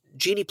really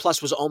Genie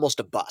Plus was almost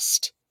a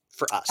bust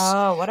for us.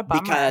 Oh, what a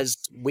bummer. Because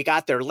we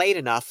got there late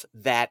enough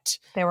that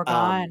they were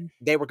gone.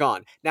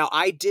 Now,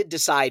 I did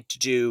decide to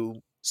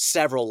do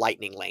several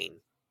Lightning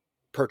Lane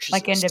purchases.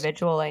 Like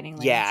individual Lightning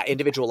Lanes. Yeah,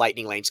 individual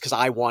Lightning Lanes, because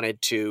I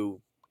wanted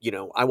to,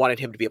 I wanted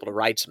him to be able to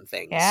ride some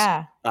things.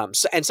 Yeah.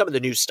 And some of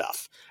the new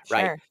stuff,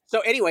 right? Sure.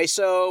 So anyway,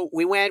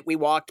 we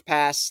walked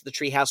past the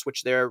treehouse,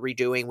 which they're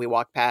redoing. We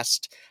walked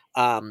past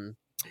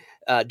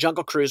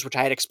Jungle Cruise, which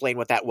I had explained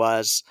what that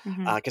was,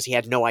 because he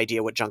had no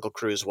idea what Jungle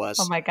Cruise was.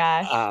 Oh my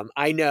gosh.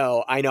 I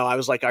know. I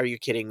was like, are you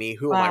kidding me?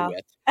 Who am I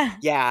with?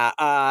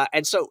 Yeah.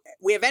 And so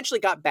we eventually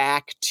got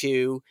back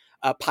to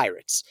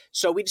Pirates.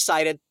 So we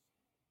decided,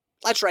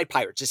 let's ride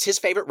Pirates. It's his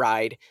favorite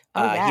ride.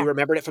 He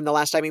remembered it from the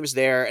last time he was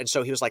there. And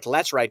so he was like,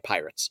 let's ride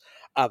Pirates.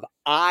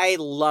 I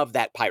love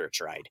that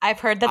Pirates ride. I've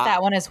heard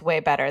that one is way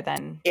better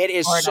than it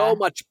is Florida. So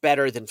much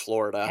better than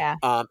Florida.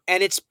 Yeah.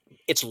 And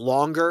it's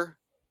longer.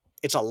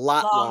 It's a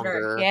lot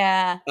longer.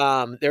 Yeah.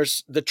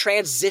 There's the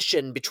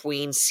transition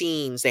between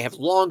scenes. They have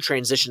long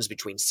transitions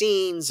between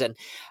scenes, and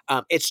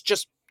it's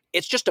just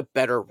a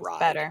better ride.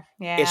 Better.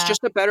 Yeah. It's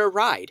just a better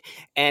ride.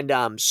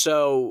 And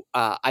so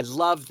I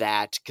love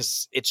that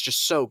because it's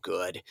just so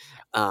good.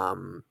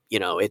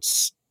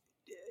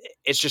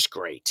 It's just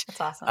great.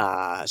 That's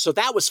awesome. So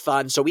that was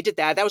fun. So we did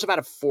that. That was about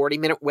a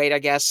 40-minute wait, I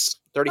guess.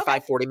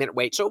 40-minute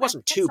wait. So it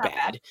wasn't too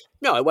bad.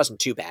 No, it wasn't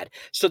too bad.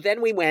 So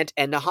then we went,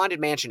 and the Haunted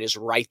Mansion is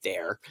right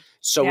there.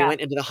 So we went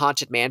into the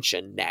Haunted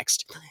Mansion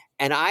next.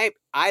 And I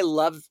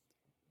love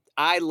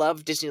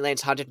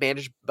Disneyland's Haunted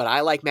Mansion, but I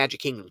like Magic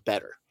Kingdom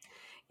better.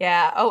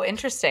 Yeah. Oh,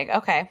 interesting.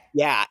 Okay.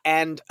 Yeah.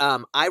 And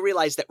I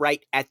realized that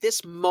right at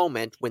this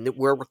moment when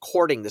we're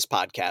recording this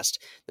podcast,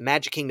 the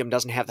Magic Kingdom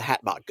doesn't have the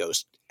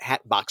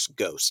Hatbox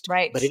Ghost.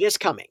 Right. But it is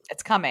coming.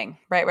 It's coming.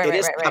 Right. It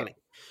is coming.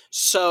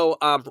 So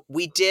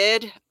we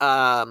did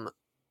the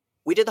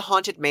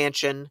Haunted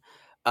Mansion.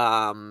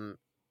 And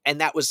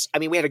that was,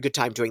 we had a good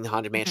time doing the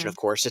Haunted Mansion, of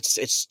course.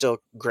 It's still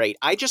great.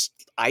 I just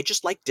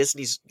like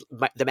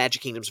the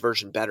Magic Kingdom's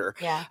version better.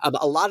 Yeah.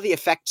 A lot of the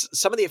effects,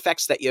 some of the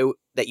effects that you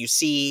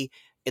see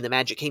in the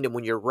Magic Kingdom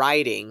when you're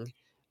riding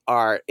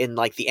are in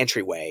like the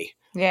entryway.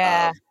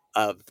 Yeah.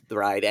 Of the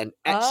ride. And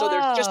so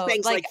there's just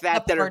things like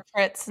that that are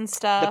portraits and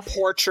stuff. The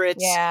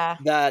portraits, yeah.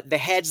 The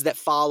heads that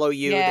follow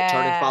you, that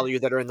turn and follow you,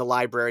 that are in the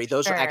library.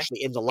 Those are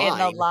actually in the line. In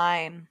the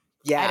line.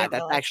 Yeah,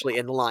 that's actually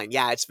in the line.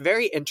 Yeah, it's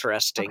very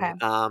interesting.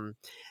 Okay.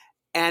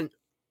 And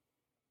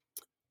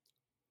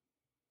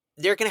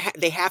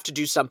they have to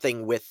do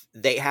something with,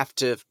 they have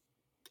to,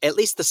 at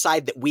least the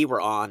side that we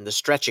were on, the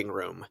stretching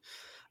room.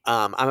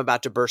 I'm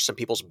about to burst some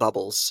people's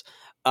bubbles.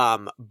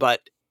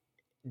 But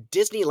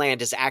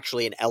Disneyland is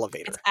actually an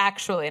elevator. It's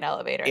actually an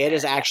elevator. It there,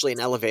 is actually yes.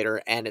 an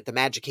elevator, and at the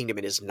Magic Kingdom,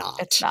 it is not.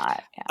 It's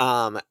not.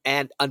 Yeah.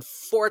 And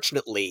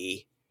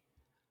unfortunately,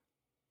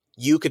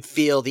 you could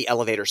feel the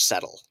elevator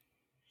settle.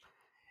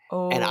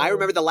 And I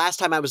remember the last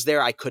time I was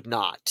there, I could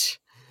not.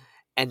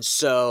 And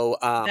so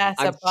That's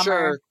I'm a bummer.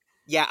 sure,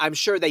 yeah, I'm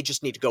sure they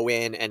just need to go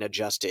in and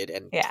adjust it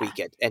and tweak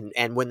it.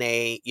 And when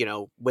they,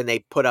 when they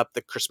put up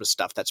the Christmas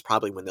stuff, that's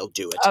probably when they'll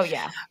do it. Oh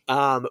yeah.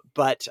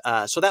 But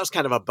so that was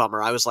kind of a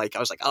bummer. I was like,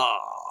 oh,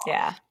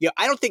 yeah.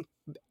 I don't think.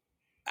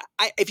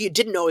 If you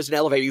didn't know it was an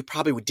elevator, you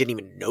probably didn't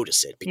even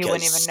notice it. Because, you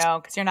wouldn't even know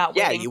because you're not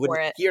waiting for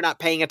it. You're not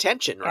paying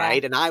attention,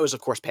 right? And I was,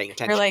 of course, paying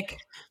attention. You're like,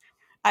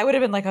 I would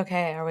have been like,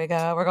 okay, we're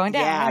going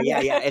down.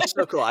 Yeah. It's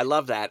so cool. I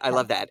love that. I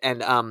love that.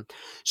 And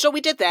so we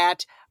did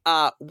that.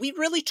 We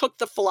really took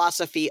the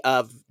philosophy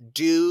of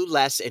do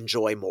less,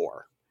 enjoy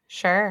more.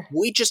 Sure.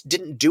 We just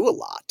didn't do a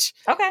lot.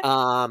 Okay.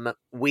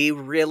 We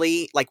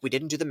really, we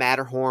didn't do the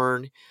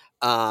Matterhorn.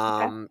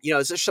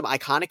 There's some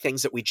iconic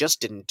things that we just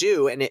didn't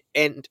do. And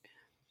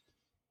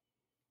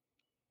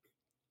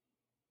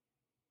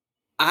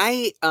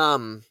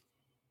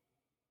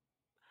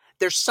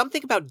there's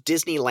something about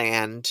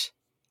Disneyland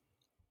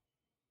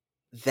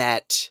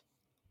that,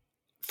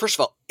 first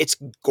of all, it's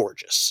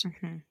gorgeous.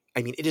 Mm-hmm.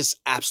 I mean, it is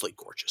absolutely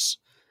gorgeous.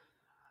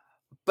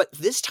 But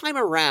this time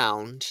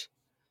around,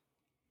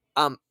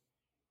 I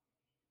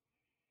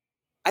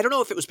don't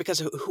know if it was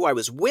because of who I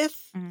was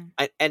with,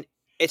 and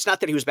it's not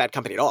that he was bad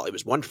company at all. It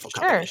was wonderful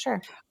company.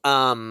 Sure.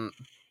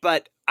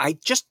 But I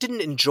just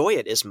didn't enjoy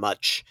it as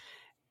much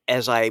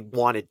as I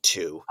wanted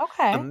to.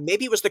 Okay.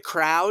 Maybe it was the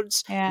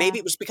crowds. Yeah. Maybe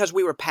it was because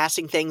we were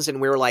passing things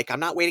and we were like, I'm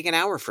not waiting an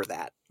hour for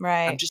that.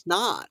 Right. I'm just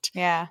not.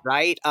 Yeah.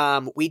 Right.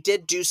 We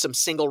did do some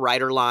single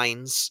rider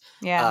lines,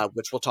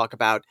 which we'll talk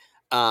about.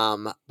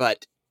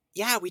 But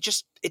yeah, it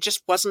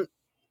just wasn't,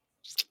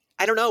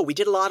 I don't know. We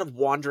did a lot of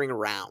wandering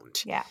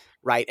around. Yeah.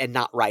 Right. And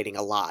not riding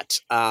a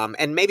lot.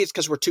 And maybe it's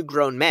because we're two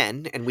grown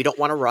men and we don't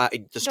want to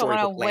ride the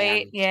Storybook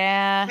Land.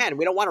 Yeah. Man,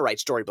 we don't want to ride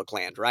Storybook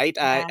Land, right?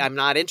 Yeah. I'm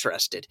not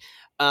interested.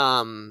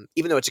 Even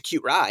though it's a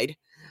cute ride.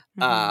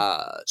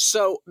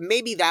 So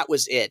maybe that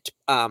was it.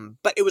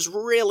 But it was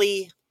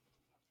really,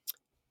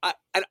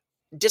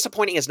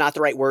 disappointing is not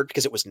the right word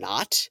because it was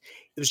not.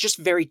 It was just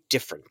very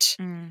different.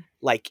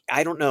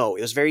 I don't know.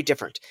 It was very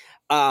different.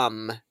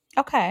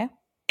 Okay.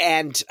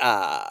 And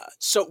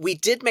so we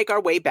did make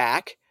our way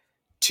back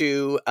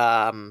to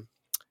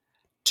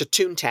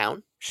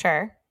Toontown.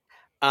 Sure.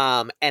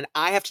 And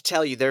I have to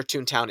tell you, their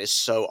Toontown is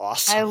so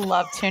awesome. I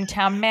love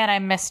Toontown. Man, I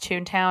miss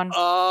Toontown.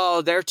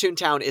 Oh, their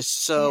Toontown is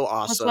so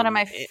awesome. It's one of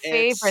my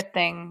favorite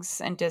things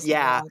in Disney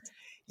World.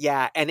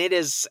 Yeah, and it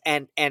is,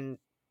 and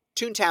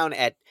Toontown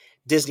at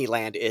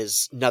Disneyland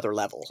is another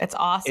level. It's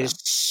awesome. It is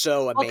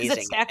so amazing. Because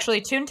it's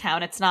actually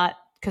Toontown. It's not,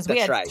 because we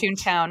had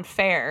Toontown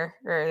Fair.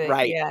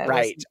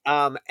 Right.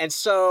 And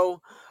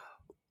so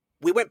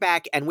we went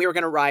back and we were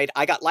going to ride,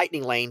 I got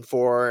Lightning Lane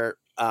for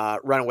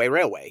Runaway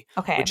Railway,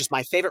 which is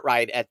my favorite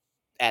ride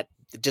at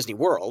Disney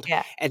World.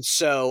 Yeah. And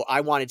so I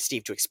wanted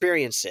Steve to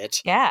experience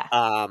it. Yeah.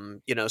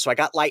 So I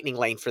got Lightning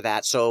Lane for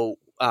that. So,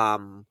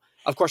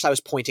 of course I was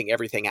pointing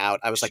everything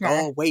out. I was like,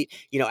 oh, wait,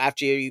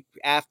 after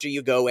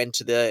you go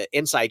into the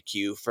inside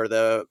queue for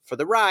the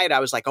ride, I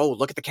was like, oh,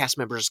 look at the cast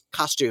members'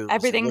 costumes.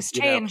 Everything's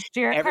changed.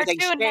 You're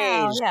everything's changed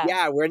now.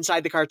 Yeah, we're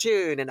inside the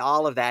cartoon and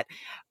all of that.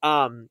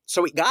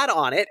 So we got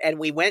on it and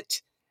we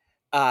went,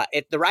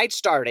 the ride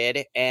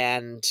started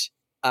and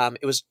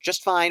it was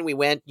just fine. We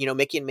went,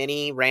 Mickey and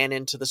Minnie ran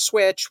into the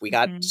switch. We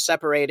got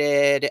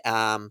separated.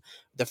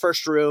 The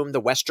first room, the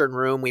Western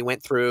room we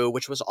went through,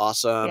 which was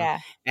awesome. Yeah.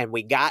 And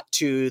we got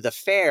to the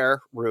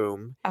fair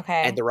room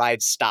and the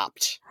ride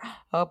stopped.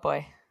 Oh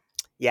boy.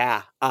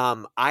 Yeah.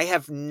 I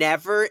have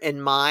never in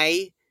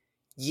my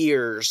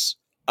years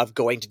of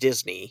going to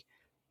Disney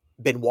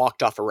been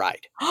walked off a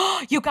ride.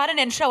 You got an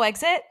in-show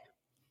exit?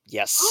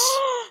 Yes.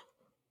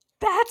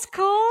 That's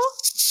cool.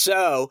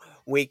 So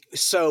we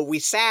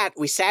sat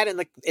in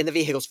the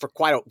vehicles for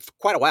quite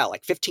a while,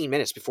 like 15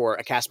 minutes before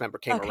a cast member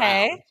came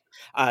around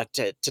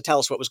to tell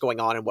us what was going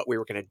on and what we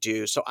were going to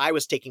do. So I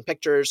was taking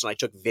pictures and I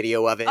took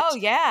video of it. Oh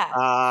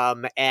yeah.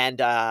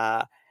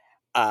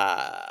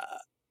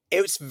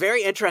 It was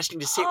very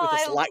interesting to see it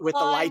with the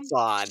lights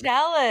on.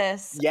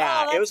 Jealous.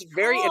 Yeah, it was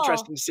very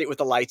interesting to see it with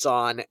the lights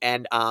on,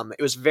 and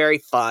it was very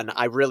fun.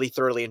 I really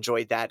thoroughly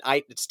enjoyed that.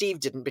 Steve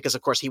didn't because,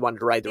 of course, he wanted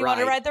to ride the ride.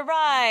 He wanted to ride the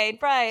ride,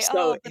 right?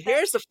 So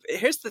here's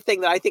the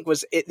thing that I think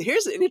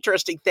here's an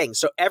interesting thing.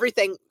 So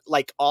everything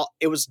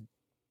it was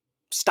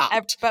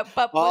stopped.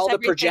 But all the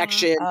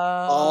projection,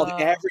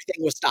 everything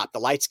was stopped.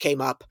 The lights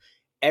came up,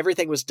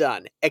 everything was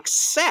done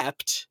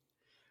except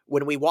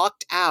when we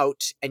walked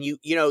out, and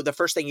the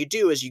first thing you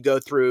do is you go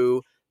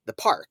through the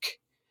park.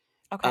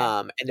 Okay.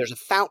 And there's a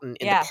fountain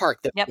in the park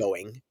that's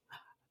going.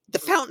 The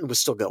fountain was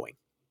still going.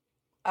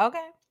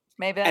 Okay.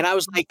 Maybe that and I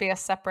was might be a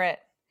separate.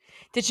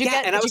 Did you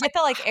get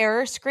the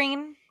error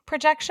screen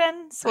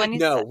projection? So when you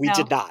No, said we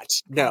did not. Okay.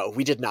 No,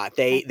 we did not.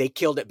 They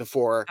killed it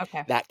before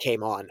Okay. that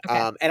came on.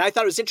 Okay. And I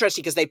thought it was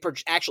interesting because they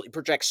actually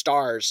project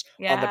stars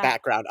on the Yeah.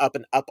 background, up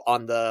and up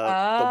on the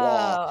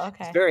wall. Oh,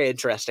 It's okay. very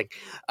interesting.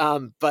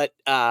 But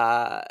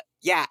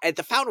yeah, and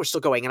the fountain was still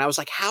going, and I was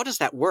like, "How does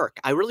that work?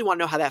 I really want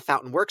to know how that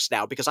fountain works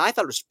now," because I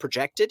thought it was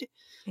projected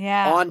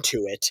Yeah.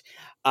 onto it.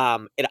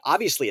 It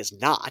obviously is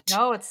not.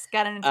 No, it's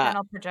got an Uh,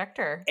 internal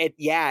projector. it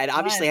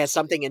obviously Nice. has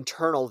something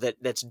internal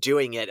that's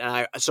doing it,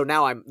 and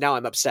now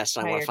I'm obsessed,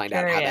 and I Now want to you're find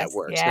out how that curious.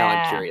 works. Now I'm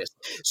Yeah. curious.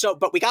 So,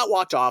 but we got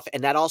walked off,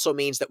 and that also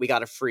means that we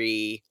got a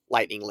free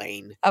lightning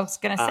lane. I was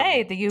gonna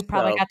say that you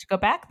probably So got to go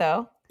back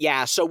though.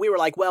 yeah, so we were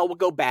like, well, we'll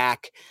go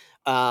back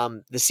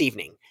this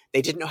evening.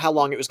 They didn't know how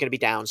long it was going to be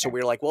down, so Sure. we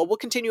were like, well, we'll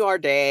continue our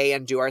day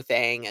and do our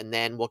thing, and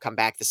then we'll come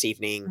back this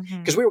evening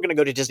because Mhm. we were going to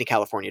go to Disney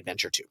California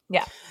Adventure too.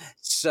 Yeah.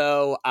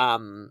 So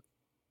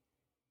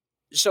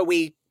so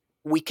we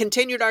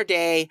continued our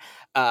day.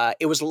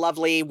 It was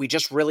lovely. We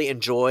just really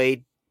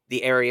enjoyed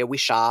the area. We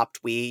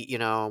shopped. We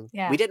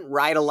Yeah. we didn't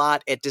ride a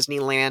lot at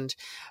Disneyland.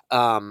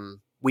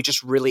 We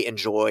just really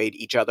enjoyed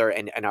each other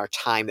and our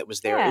time that was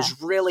there. Yeah.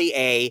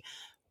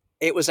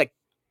 It was a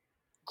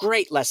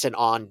great lesson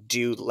on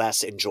do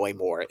less, enjoy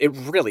more. It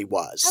really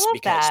was, I love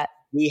because that.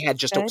 we had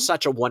just Good.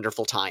 such a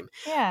wonderful time.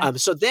 Yeah.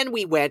 So then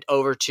we went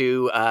over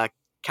to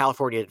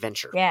California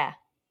Adventure. Yeah.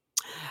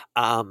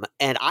 And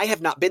I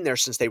have not been there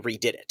since they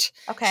redid it.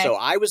 Okay. So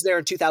I was there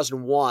in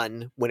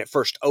 2001 when it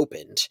first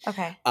opened,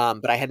 Okay.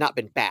 but I had not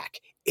been back.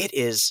 It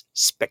is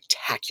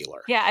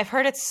spectacular. Yeah, I've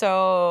heard it's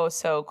so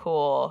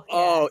cool. Yeah.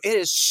 Oh, it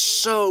is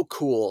so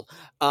cool.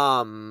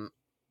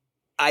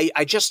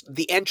 I just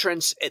the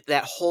entrance,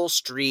 that whole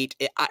street,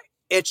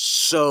 it's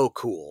so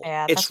cool.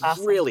 Yeah, It's that's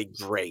awesome. really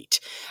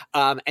great.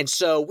 And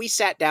so we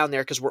sat down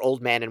there because we're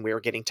old men and we were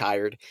getting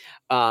tired.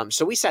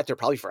 So we sat there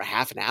probably for a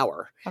half an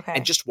hour Okay.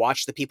 and just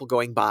watched the people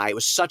going by. It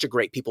was such a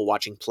great people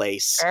watching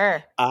place.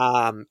 Sure.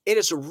 It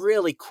is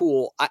really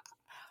cool.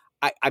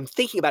 I'm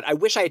thinking about it. I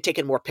wish I had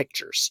taken more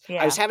pictures.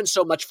 Yeah. I was having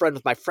so much fun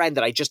with my friend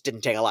that I just didn't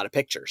take a lot of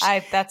pictures.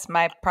 That's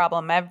my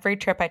problem every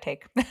trip I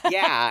take.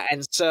 Yeah,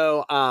 and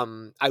so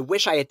I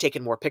wish I had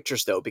taken more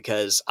pictures though,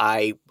 because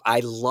I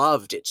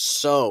loved it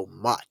so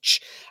much.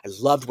 I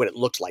loved what it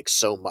looked like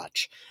so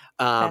much.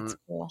 That's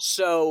cool.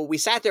 So we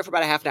sat there for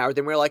about a half an hour.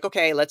 Then we were like,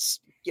 okay, let's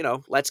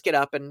get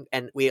up,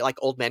 and we, like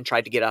old men,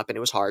 tried to get up, and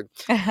it was hard.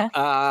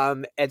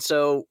 And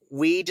so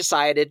we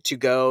decided to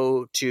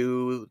go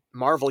to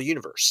Marvel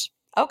Universe.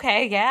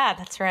 Okay, yeah,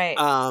 that's right.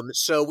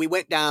 So we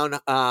went down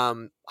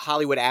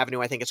Hollywood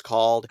Avenue, I think it's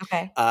called,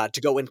 Okay.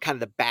 to go in kind of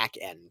the back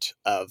end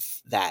of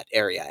that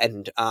area.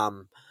 And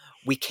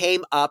we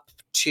came up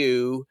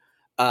to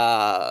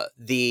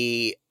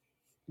the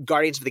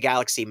Guardians of the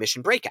Galaxy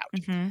Mission Breakout.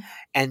 Mm-hmm.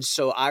 And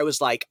so I was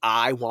like,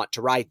 I want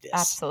to ride this.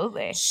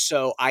 Absolutely.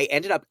 So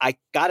I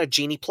got a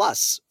Genie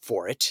Plus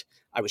for it.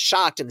 I was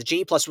shocked, and the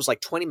Genie Plus was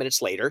like 20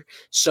 minutes later.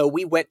 So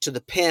we went to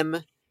the PIM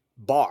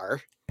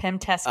bar. PIM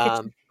Test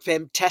Kitchen.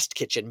 PIM Test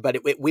Kitchen, but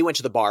we went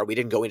to the bar. We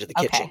didn't go into the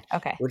kitchen.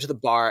 Okay. Went to the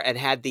bar and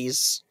had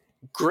these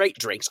great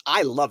drinks.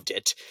 I loved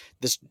it.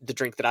 The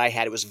drink that I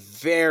had, it was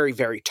very,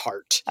 very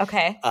tart.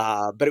 Okay.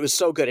 But it was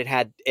so good. It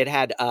had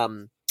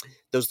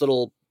those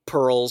little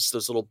pearls,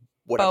 those little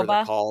whatever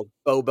they're called,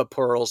 boba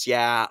pearls.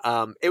 Yeah.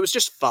 It was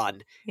just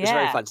fun. It was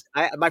very fun.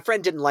 My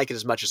friend didn't like it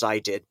as much as I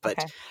did,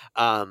 but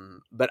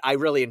I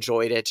really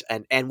enjoyed it,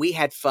 and we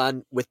had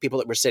fun with people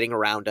that were sitting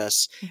around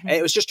us. Mm-hmm. And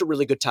it was just a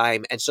really good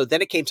time. And so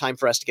then it came time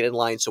for us to get in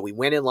line. So we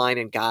went in line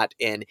and got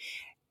in.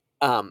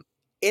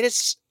 It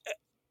is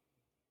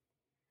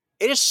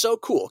so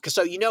cool because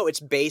it's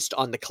based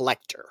on the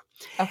Collector.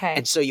 Okay.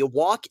 And so you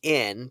walk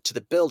in to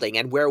the building,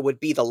 and where would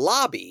be the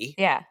lobby.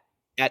 Yeah.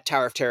 At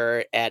Tower of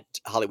Terror at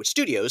Hollywood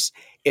Studios,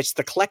 it's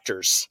the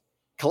Collector's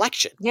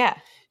collection. Yeah.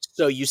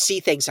 So you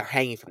see things are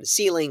hanging from the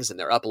ceilings, and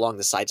they're up along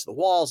the sides of the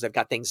walls. They've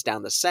got things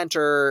down the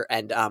center,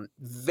 and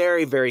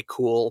very, very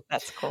cool.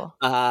 That's cool.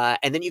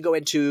 And then you go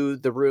into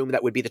the room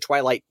that would be the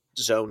Twilight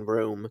Zone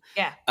room.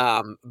 Yeah.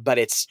 But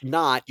it's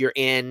not. You're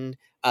in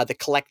the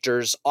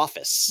Collector's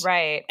office.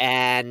 Right.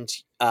 And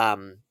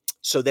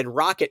so then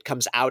Rocket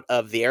comes out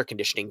of the air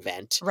conditioning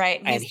vent. Right.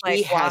 And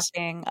he's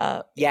walking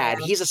up. Yeah,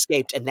 and he's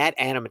escaped, and that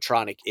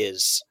animatronic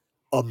is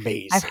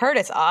amazing. I've heard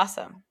it's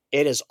awesome.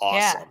 It is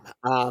awesome.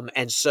 Yeah.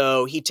 And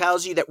so he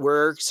tells you that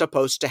we're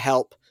supposed to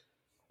help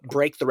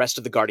break the rest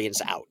of the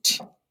Guardians out.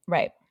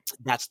 Right.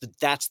 That's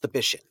the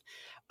mission.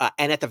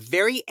 And at the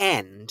very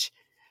end,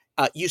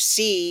 you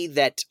see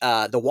that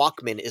the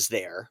Walkman is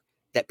there,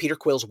 that Peter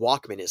Quill's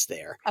Walkman is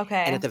there.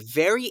 Okay. And at the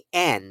very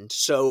end,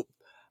 so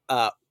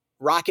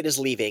Rocket is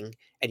leaving,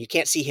 and you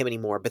can't see him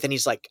anymore, but then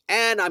he's like,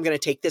 and I'm going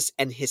to take this,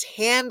 and his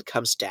hand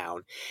comes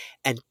down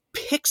and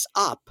picks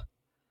up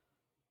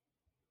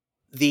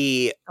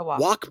the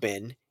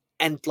Walkman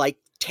and like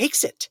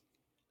takes it.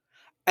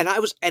 And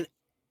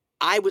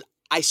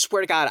I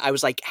swear to God, I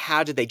was like,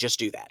 how did they just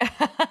do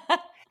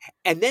that?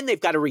 And then they've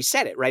got to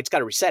reset it, right? It's got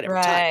to reset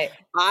every time. Right.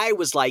 I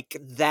was like,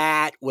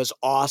 that was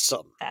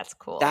awesome. That's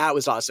cool. That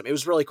was awesome. It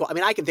was really cool. I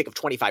mean, I can think of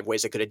 25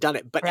 ways I could have done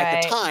it, but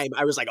at the time,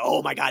 I was like,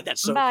 oh my God,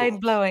 that's so cool.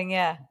 Mind-blowing,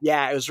 yeah.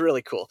 Yeah, it was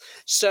really cool.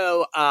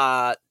 So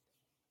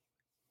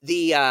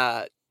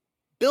the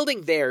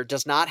building there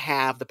does not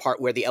have the part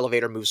where the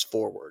elevator moves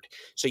forward.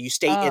 So you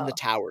stay in the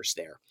towers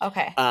there.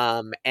 Okay.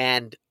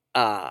 And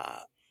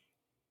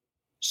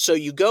so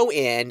you go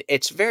in.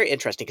 It's very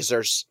interesting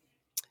because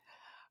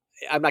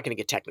I'm not going to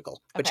get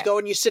technical, but you go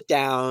and you sit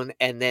down,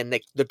 and then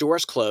the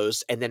doors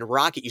close, and then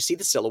Rocket, you see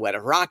the silhouette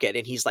of Rocket,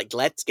 and he's like,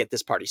 let's get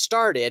this party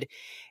started.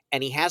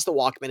 And he has the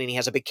Walkman, and he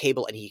has a big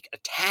cable, and he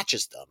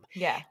attaches them.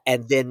 Yeah.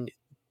 And then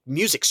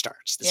music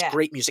starts, this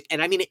great music.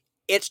 And I mean,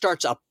 it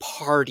starts a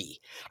party.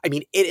 I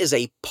mean, it is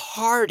a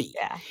party.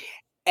 Yeah.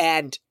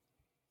 And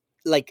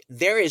like,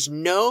 there is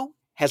no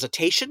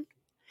hesitation.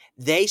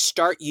 They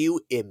start you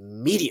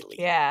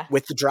immediately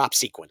with the drop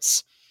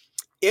sequence.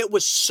 It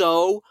was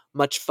so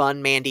much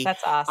fun, Mandy.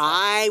 That's awesome.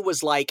 I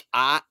was like,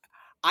 I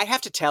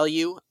have to tell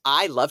you,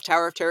 I love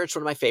Tower of Terror. It's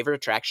one of my favorite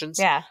attractions.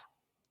 Yeah.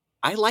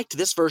 I liked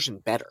this version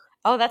better.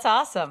 Oh, that's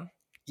awesome.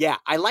 Yeah,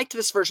 I liked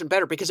this version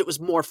better because it was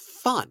more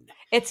fun.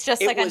 It's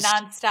just a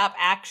nonstop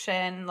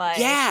action.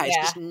 It's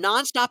just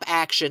nonstop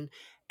action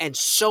and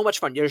so much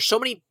fun. There's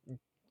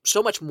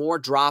so much more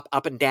drop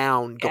up and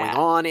down going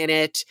on in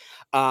it.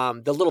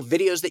 The little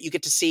videos that you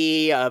get to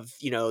see of,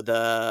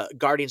 the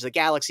Guardians of the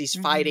Galaxies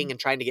fighting and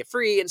trying to get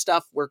free and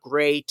stuff were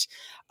great.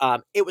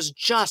 It was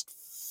just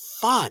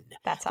fun.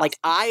 That's awesome. Like,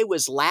 I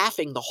was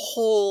laughing the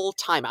whole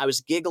time. I was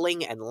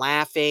giggling and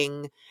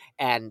laughing,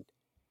 and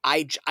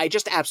I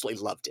just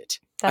absolutely loved it.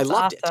 That's I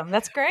loved awesome. it.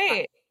 That's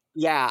great.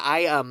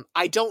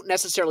 I don't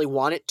necessarily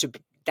want it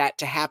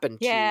to happen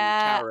to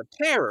Tower of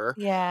Terror.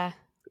 Yeah.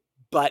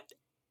 But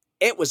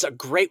it was a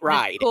great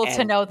ride. It's cool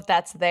to know that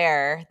that's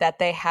there, that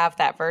they have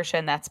that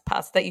version that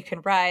you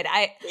can ride.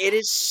 It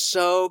is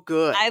so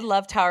good. I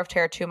love Tower of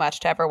Terror too much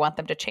to ever want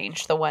them to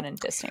change the one in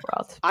Disney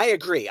World. I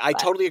agree. I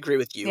totally agree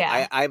with you.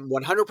 Yeah. I'm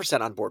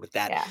 100% on board with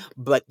that. Yeah.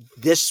 But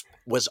this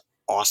was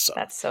awesome.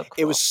 That's so cool.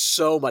 It was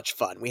so much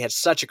fun. We had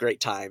such a great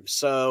time.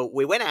 So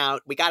we went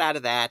out, we got out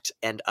of that,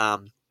 and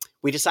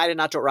we decided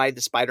not to ride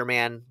the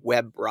Spider-Man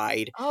web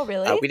ride. Oh,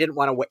 really? We didn't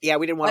want to wait. Yeah,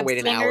 we didn't want to wait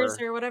an hour.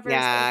 Or whatever.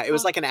 Yeah, it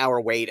was like an hour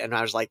wait, and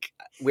I was like,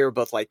 we were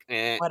both like,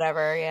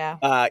 whatever.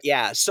 Yeah.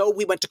 Yeah. So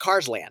we went to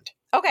Cars Land.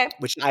 Okay.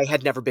 Which I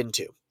had never been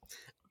to.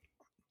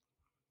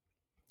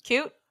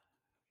 Cute.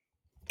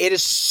 It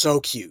is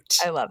so cute.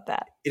 I love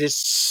that. It is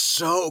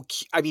so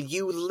cute. I mean,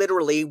 you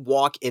literally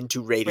walk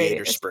into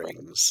Radiator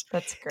Springs.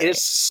 That's great. It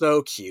is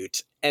so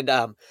cute. And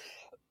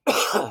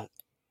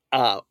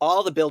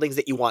all the buildings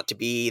that you want to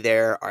be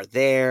there are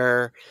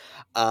there.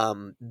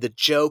 The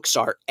jokes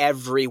are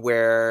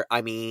everywhere.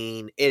 I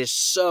mean, it is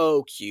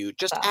so cute.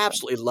 Just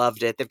absolutely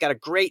loved it. They've got a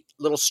great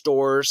little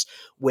stores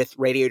with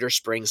Radiator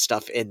Springs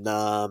stuff in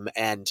them.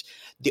 And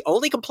the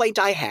only complaint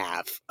I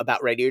have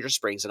about Radiator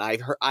Springs, and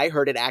I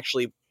heard it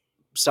actually,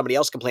 somebody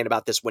else complained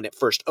about this when it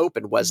first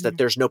opened, was that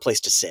there's no place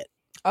to sit.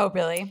 Oh,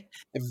 really?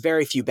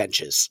 Very few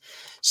benches.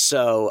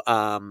 So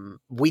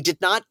we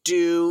didn't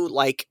do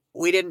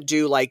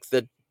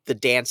the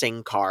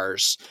dancing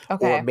cars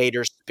or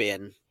Mater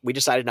Spin. We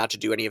decided not to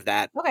do any of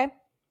that. Okay.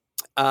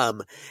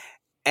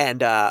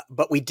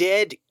 But we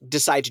did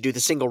decide to do the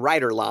single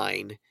rider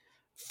line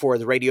for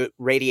the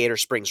Radiator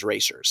Springs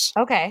Racers.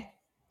 Okay.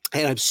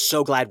 And I'm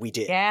so glad we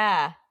did.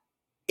 Yeah.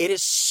 It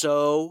is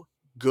so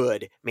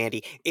good,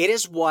 Mandy. It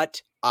is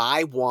what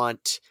I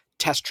want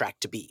Test Track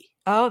to be.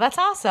 Oh, that's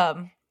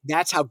awesome.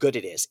 That's how good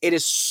it is. It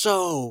is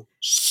so,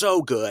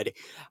 so good.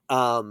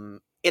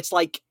 It's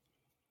like,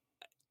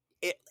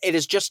 it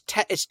is just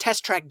it's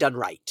Test Track done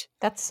right.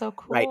 That's so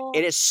cool. Right.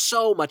 It is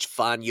so much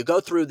fun. You go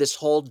through this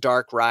whole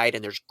dark ride,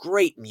 and there's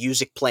great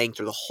music playing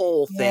through the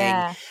whole thing.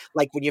 Yeah.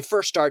 Like, when you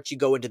first start, you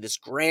go into this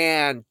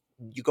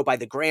you go by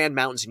the Grand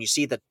Mountains, and you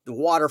see the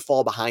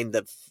waterfall behind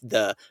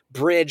the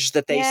bridge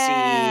that they see.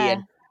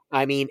 And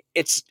I mean,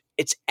 it's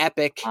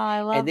epic. Oh,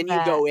 I love and then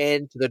that. You go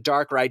into the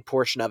dark ride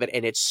portion of it,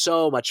 and it's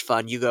so much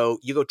fun. You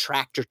go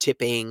tractor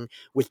tipping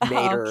with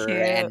Mater,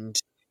 and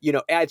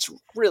it's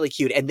really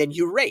cute. And then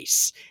you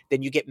race.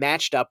 Then you get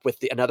matched up with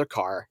another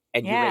car,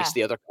 and you race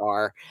the other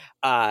car.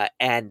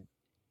 And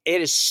it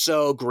is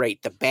so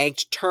great. The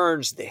banked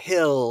turns, the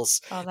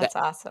hills. Oh, that's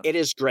awesome. It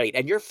is great.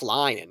 And you're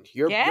flying.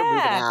 You're moving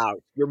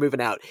out. You're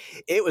moving out.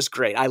 It was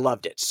great. I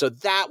loved it. So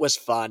that was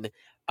fun.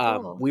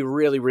 Cool. We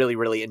really, really,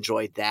 really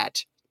enjoyed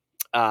that.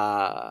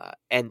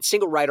 And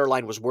single rider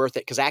line was worth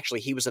it because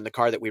actually he was in the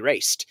car that we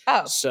raced.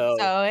 Oh, so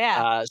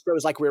yeah. So it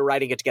was like we were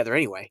riding it together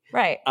anyway.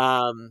 Right.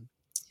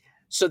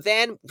 So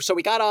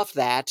we got off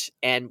that,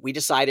 and we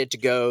decided to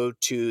go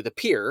to the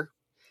pier.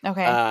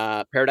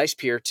 Okay. Paradise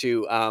Pier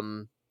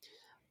to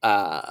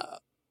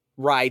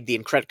ride the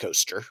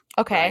Incredicoaster.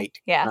 Okay. Right?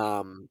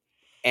 Yeah.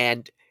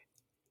 And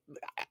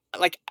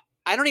like,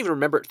 I don't even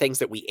remember things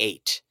that we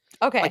ate.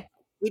 Okay. Like,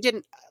 we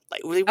didn't.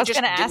 Like, we I was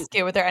going to ask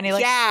you, were there any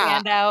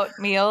standout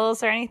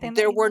meals or anything?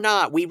 There were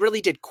not. We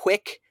really did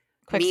quick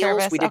Quick meals.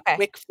 service. We did Okay.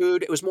 quick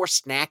food. It was more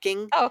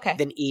snacking Okay.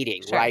 than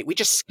eating, Sure. right? We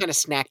just kind of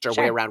snacked our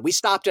way Sure. around. We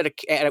stopped at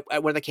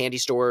one of the candy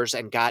stores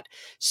and got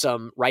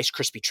some Rice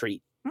Krispie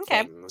treat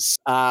Okay. things.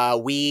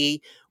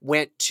 We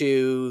went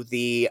to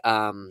the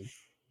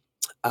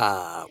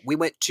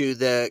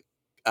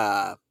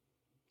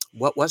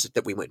what was it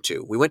that we went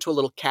to? We went to a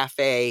little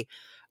cafe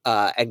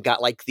and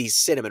got like these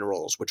cinnamon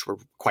rolls, which were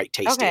quite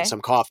tasty, and Okay.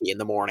 some coffee in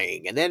the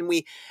morning. And then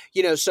we,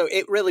 so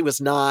it really was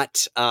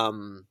not.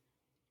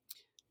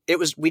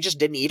 We just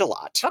didn't eat a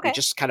lot. We Okay.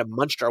 just kind of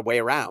munched our way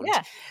around,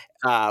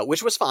 Yeah.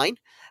 which was fine.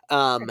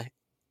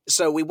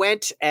 So we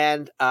went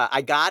and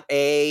I got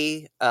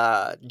a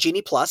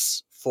Genie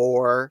Plus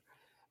for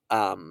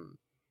oh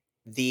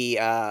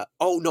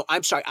no,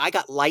 I'm sorry, I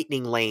got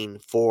Lightning Lane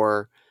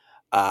for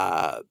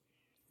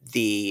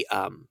the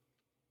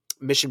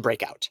Mission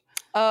Breakout.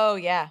 Oh,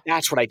 yeah.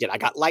 That's what I did. I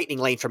got Lightning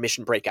Lane for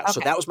Mission Breakout. So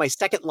Okay. that was my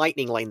second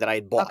Lightning Lane that I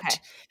had bought.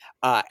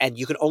 Okay. And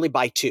you can only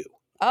buy 2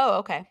 Oh,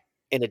 okay.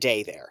 in a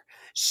day there.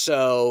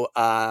 So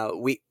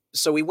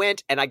we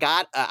went and I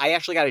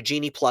actually got a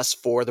Genie Plus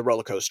for the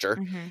roller coaster.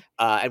 Mhm.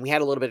 And we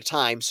had a little bit of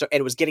time. And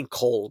it was getting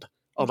cold.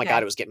 Oh my Okay.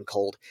 God, it was getting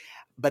cold.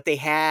 But they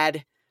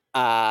had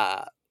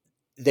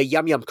the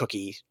Yum Yum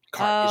cookie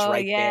cart is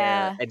right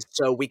there. And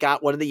so we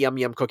got one of the Yum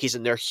Yum cookies,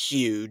 and they're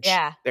huge.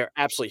 Yeah. They're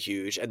absolutely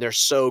huge, and they're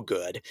so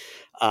good.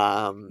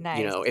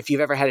 Nice. If you've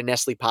ever had a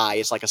Nestle pie,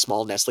 it's like a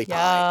small Nestle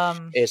pie.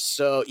 It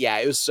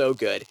was so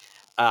good.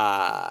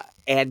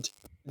 And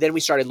then we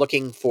started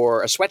looking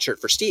for a sweatshirt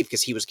for Steve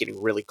because he was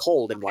getting really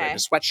cold and wanted a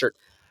sweatshirt.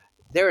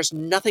 There's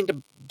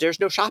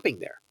no shopping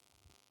there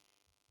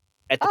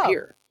at the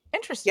pier.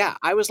 Interesting. Yeah,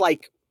 I was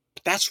like,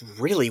 that's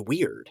really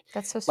weird.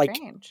 That's so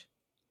strange.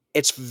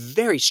 It's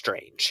very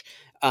strange.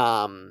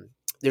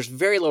 There's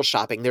very little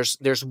shopping.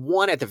 There's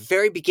one at the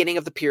very beginning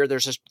of the pier.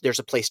 There's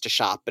a place to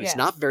shop, but it's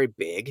not very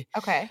big.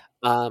 Okay.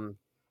 And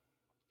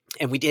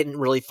we didn't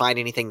really find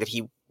anything that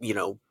he,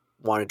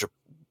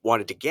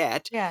 wanted to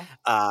get. Yeah.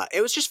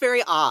 It was just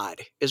very odd.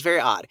 It was very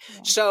odd.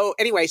 Yeah. So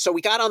anyway,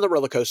 we got on the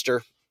roller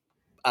coaster,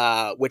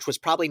 which was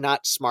probably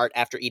not smart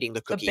after eating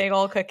the cookie. The big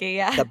old cookie,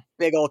 yeah. The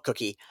big old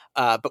cookie.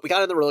 But we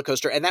got on the roller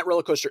coaster, and that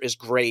roller coaster is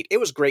great. It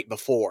was great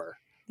before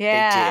they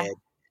did.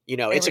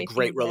 It's a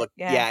great roller.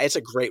 It's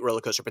a great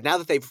roller coaster. But now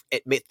that they've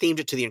themed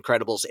it to the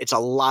Incredibles, it's a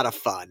lot of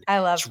fun. I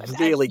love it. It's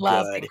really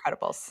love good.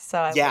 Incredibles.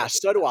 So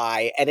so do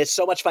I. And it's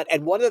so much fun.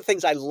 And one of the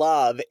things I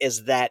love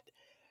is that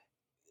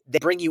they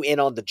bring you in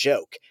on the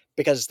joke,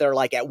 because they're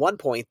like, at one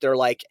point, they're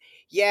like,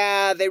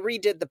 yeah, they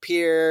redid the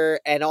pier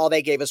and all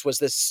they gave us was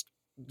this,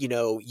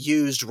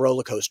 used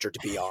roller coaster to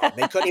be on.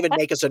 They couldn't even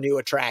make us a new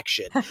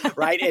attraction,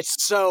 right?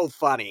 It's so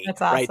funny.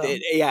 That's awesome.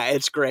 Right?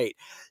 It's great.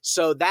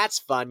 So that's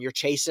fun. You're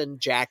chasing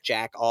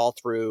Jack all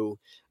through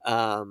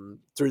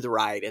the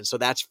ride. And so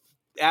that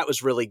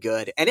was really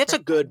good. And it's a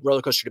good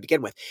roller coaster to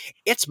begin with.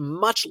 It's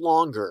much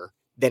longer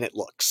than it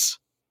looks.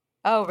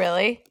 Oh,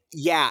 really?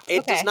 Yeah.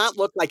 It does not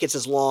look like it's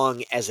as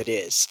long as it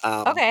is.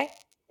 Okay.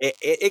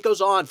 It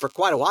goes on for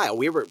quite a while.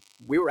 We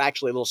were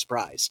actually a little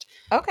surprised.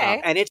 Okay.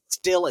 And it's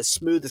still as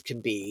smooth as can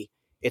be.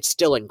 It's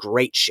still in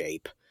great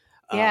shape.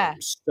 Yeah.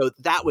 So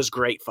that was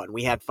great fun.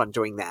 We had fun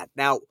doing that.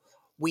 Now,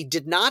 we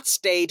did not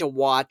stay to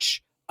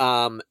watch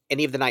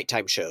any of the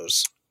nighttime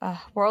shows.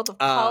 World of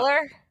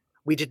Color?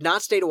 We did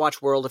not stay to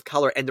watch World of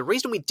Color. And the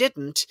reason we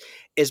didn't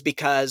is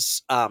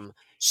because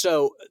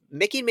so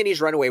Mickey and Minnie's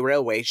Runaway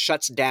Railway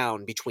shuts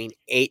down between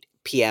 8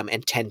 p.m.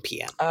 and 10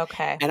 p.m.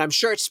 Okay. And I'm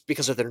sure it's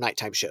because of their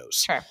nighttime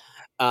shows. Sure.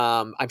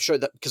 I'm sure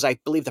that because I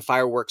believe the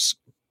fireworks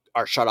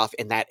are shut off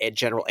in that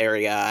general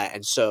area,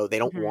 and so they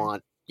don't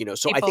want,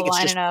 so people I think it's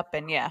lining just up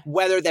and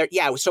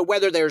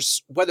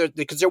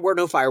because there were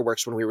no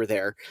fireworks when we were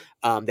there.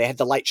 They had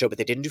the light show, but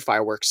they didn't do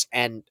fireworks,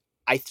 and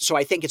I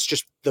think it's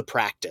just the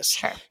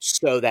practice,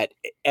 so that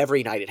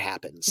every night it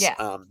happens.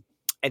 Yeah.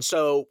 And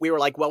so we were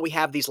like, well, we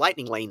have these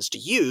lightning lanes to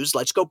use.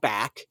 Let's go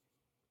back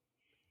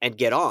and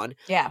get on.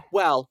 Yeah.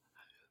 Well,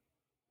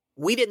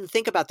 we didn't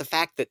think about the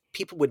fact that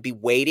people would be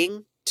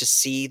waiting to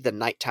see the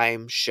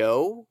nighttime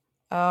show.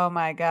 Oh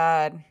my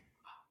God.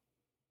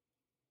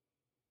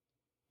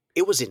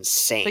 It was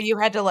insane. So you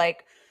had to get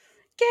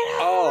out.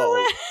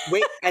 Oh,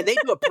 wait. And they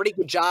do a pretty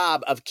good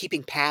job of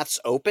keeping paths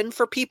open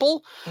for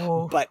people.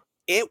 Ooh. But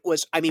it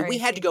was, we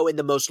had to go in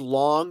the most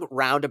long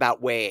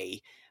roundabout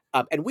way.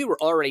 And we were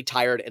already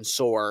tired and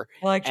sore.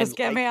 Just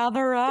get me on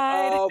the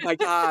ride. Oh my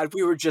God.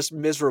 We were just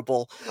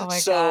miserable. Oh my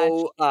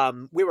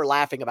gosh. We were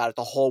laughing about it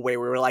the whole way.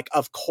 We were like,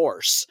 of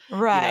course.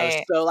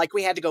 Right. So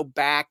we had to go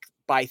back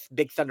by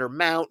Big Thunder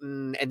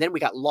Mountain, and then we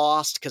got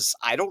lost because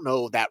I don't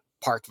know that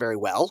park very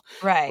well.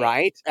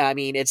 Right.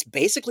 It's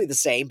basically the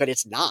same, but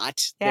it's not.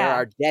 Yeah. There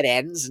are dead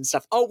ends and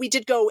stuff. Oh, we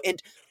did go and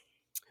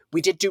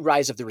we did do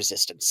Rise of the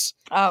Resistance.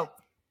 Oh.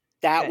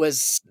 That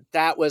was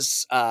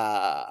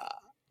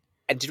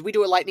and did we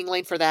do a lightning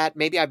lane for that?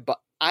 Maybe I don't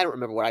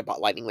remember what I bought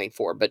lightning lane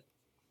for, but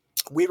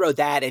we rode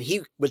that, and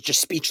he was just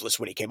speechless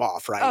when he came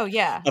off, right? Oh,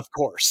 yeah. Of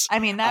course. I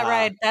mean, that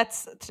ride,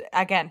 that's,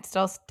 again,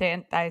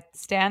 I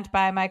stand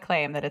by my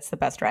claim that it's the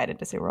best ride in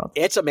Disney World.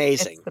 It's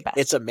amazing. It's the best.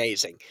 It's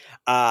amazing.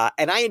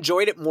 And I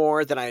enjoyed it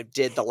more than I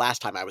did the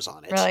last time I was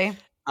on it. Really?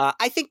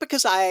 I think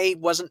because I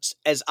wasn't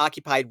as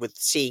occupied with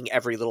seeing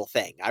every little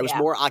thing. I was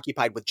more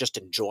occupied with just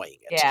enjoying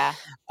it. Yeah.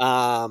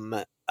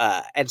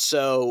 And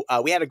so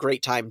we had a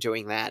great time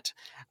doing that.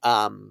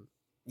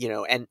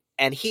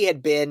 And he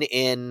had been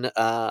in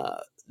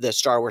the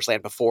Star Wars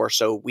land before,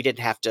 so we didn't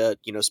have to,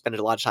 spend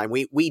a lot of time.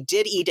 We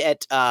did eat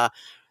at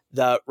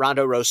the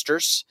Rondo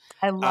Roasters.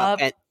 I love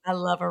a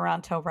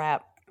Ronto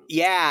wrap.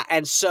 Yeah,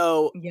 and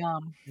so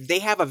Yum. they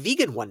have a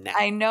vegan one now.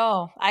 I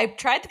know. I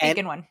tried the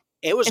vegan one.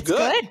 It's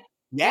good. Good.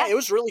 Yeah, it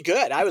was really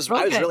good. I was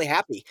good. really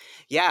happy.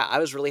 Yeah, I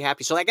was really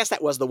happy. So I guess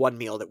that was the one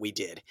meal that we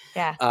did.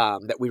 Yeah.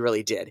 That we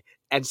really did.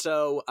 And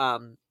so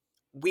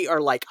we are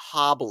like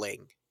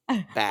hobbling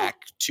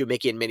back to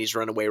Mickey and Minnie's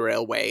Runaway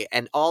Railway,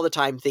 and all the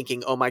time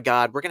thinking, oh my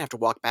God, we're going to have to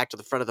walk back to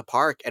the front of the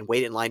park and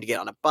wait in line to get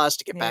on a bus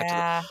to get back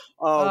to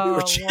the... we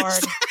were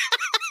just...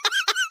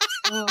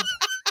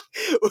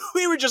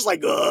 we were just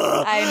like,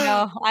 ugh. I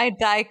know.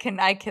 I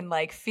can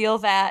like feel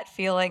that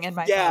feeling in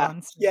my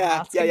bones.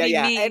 Yeah.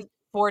 And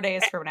 4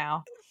 days from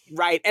now.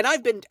 Right. And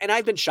I've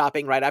been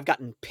shopping, right? I've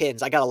gotten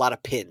pins. I got a lot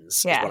of pins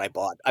is what I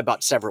bought. I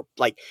bought several,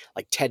 like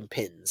 10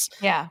 pins.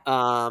 Yeah.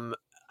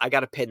 I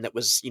got a pin that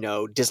was,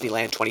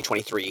 Disneyland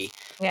 2023.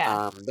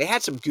 Yeah. They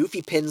had some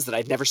goofy pins that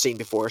I'd never seen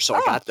before, so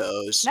I got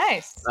those.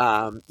 Nice.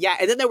 Yeah,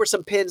 and then there were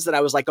some pins that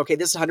I was like, okay,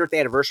 this is 100th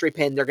anniversary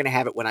pin. They're going to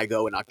have it when I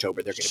go in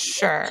October. They're going to be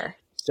there.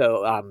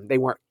 So they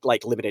weren't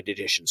like limited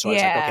edition. So I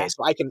was like, okay,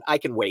 so I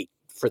can wait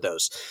for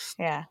those.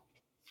 Yeah.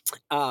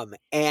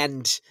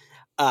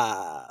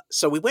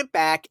 So we went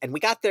back and we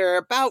got there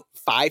about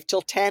 5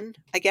 till 10,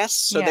 I guess.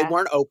 So they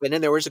weren't open,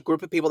 and there was a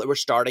group of people that were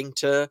starting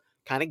to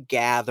kind of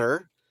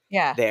gather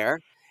there.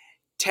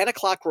 10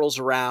 o'clock rolls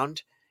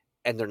around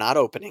and they're not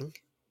opening.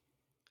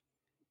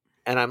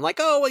 And I'm like,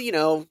 oh,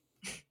 well,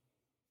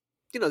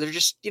 they're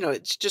just,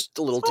 it's just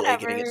a little delay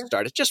getting it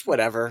started. Just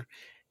whatever.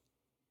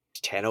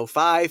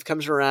 10:05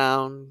 comes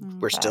around.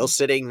 We're still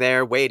sitting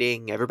there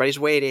waiting. Everybody's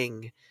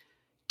waiting.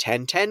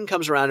 10:10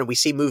 comes around and we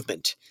see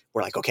movement.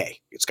 We're like, okay,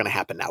 it's going to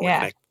happen now. We're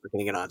going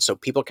to get on. So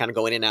people kind of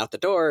go in and out the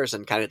doors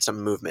and kind of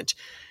some movement.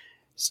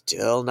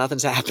 Still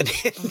nothing's happening.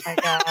 Oh my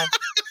God.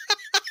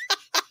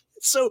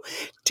 So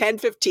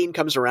 10:15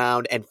 comes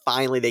around and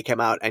finally they come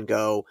out and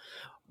go,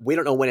 we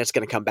don't know when it's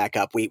going to come back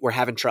up. We're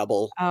having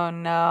trouble. Oh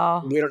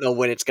no. We don't know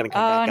when it's going to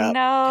come back up. Oh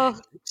no.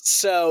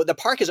 So the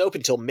park is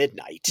open till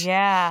midnight.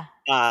 Yeah.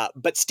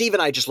 But Steve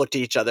and I just looked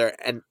at each other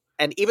and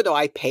even though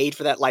I paid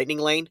for that lightning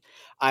lane,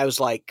 I was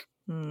like,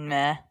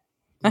 meh.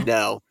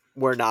 No,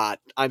 we're not.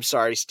 I'm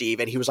sorry,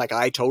 Steve. And he was like,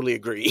 I totally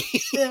agree.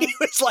 He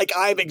was like,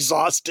 I'm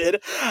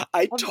exhausted.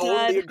 I'm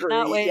totally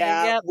agree.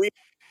 We're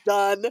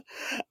done.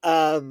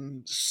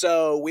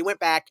 So we went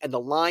back and the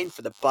line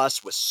for the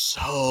bus was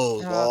so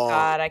long. Oh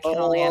God, I can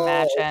only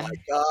imagine. Oh my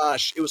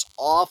gosh, it was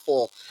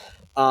awful.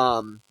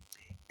 And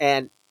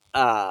then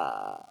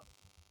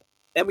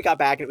we got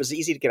back and it was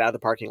easy to get out of the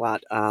parking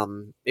lot.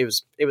 It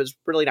was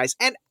really nice.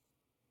 And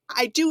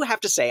I do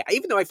have to say,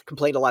 even though I've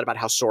complained a lot about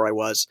how sore I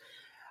was,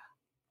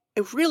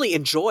 I really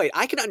enjoyed.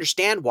 I can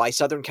understand why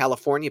Southern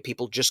California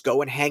people just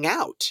go and hang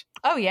out.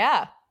 Oh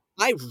yeah.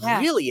 I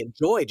really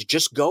enjoyed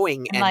just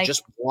going and like,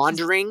 just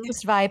wandering.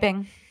 Just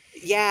vibing.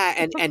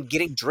 Yeah, and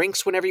getting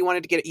drinks whenever you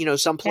wanted to get,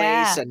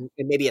 someplace and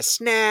maybe a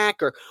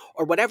snack or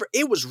whatever.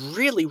 It was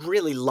really,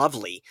 really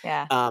lovely.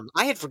 Yeah.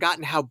 I had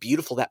forgotten how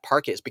beautiful that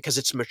park is because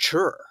it's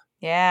mature.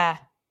 Yeah.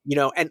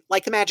 And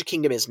like the Magic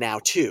Kingdom is now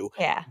too.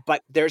 Yeah.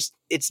 But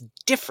it's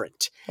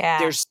different.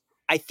 Yeah.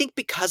 I think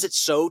because it's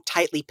so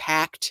tightly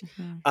packed,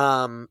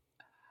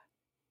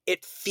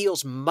 it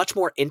feels much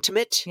more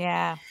intimate.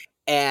 Yeah.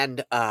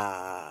 And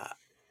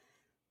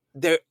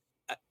there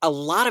a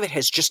lot of it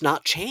has just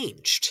not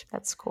changed.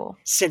 That's cool.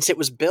 Since it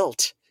was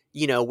built,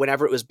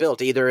 whenever it was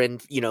built, either in,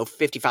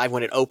 55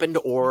 when it opened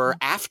or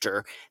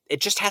after,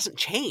 it just hasn't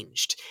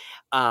changed.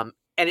 And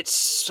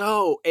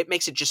it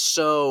makes it just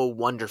so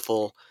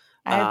wonderful.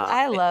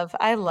 I love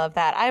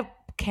that. I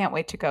can't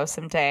wait to go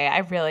someday. I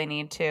really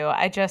need to.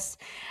 I just,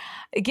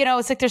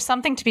 it's like there's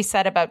something to be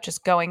said about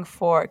just going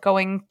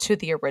to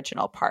the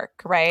original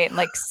park, right?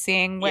 Like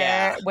seeing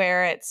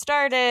where it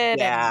started.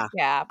 Yeah.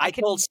 And,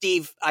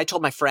 I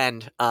told my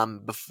friend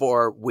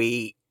before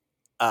we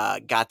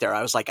got there,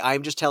 I was like,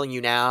 I'm just telling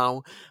you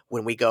now,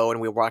 when we go and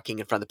we're walking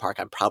in front of the park,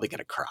 I'm probably going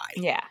to cry.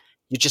 Yeah.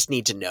 You just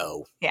need to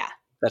know. Yeah.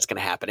 That's going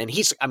to happen. And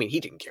he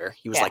didn't care.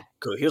 He was like,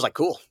 cool. He was like,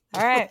 cool.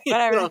 All right.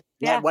 Whatever.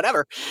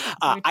 Whatever.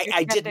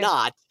 I did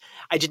not.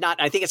 I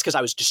think it's because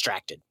I was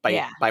distracted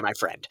by my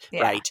friend.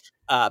 Yeah. Right.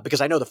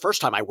 Because I know the first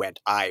time I went,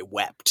 I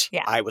wept.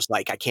 Yeah. I was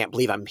like, I can't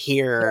believe I'm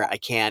here. I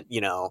can't,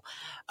 there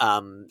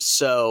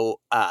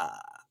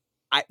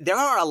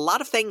are a lot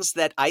of things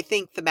that I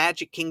think the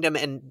Magic Kingdom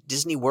and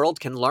Disney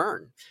World can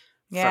learn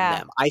from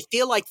them. I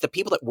feel like the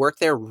people that work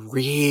there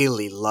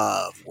really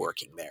love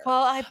working there.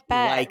 Well, I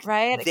bet,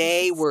 right?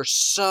 They were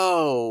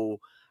so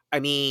I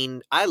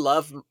mean, I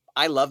love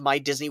my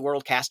Disney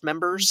World cast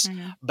members,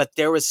 Mhm. but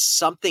there was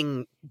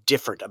something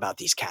different about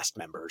these cast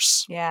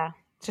members. Yeah.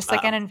 Just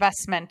like an Um,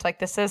 investment. Like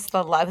this is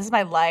this is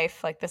my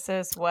life. Like this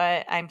is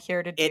what I'm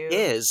here to it do.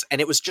 is, and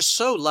it was just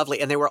so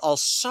lovely, and they were all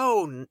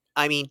so,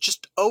 I mean,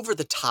 just over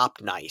the top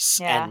nice,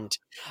 Yeah. and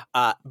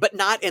but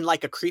not in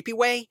like a creepy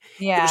way. It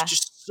was Yeah.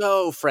 just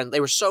so friendly.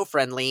 They were so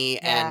friendly,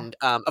 Yeah. and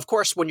of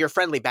course, when you're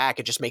friendly back,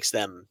 it just makes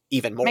them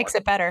even more. Makes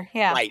it better.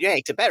 Yeah. Right, yeah,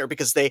 makes it better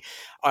because they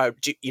are,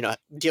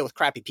 deal with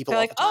crappy people They're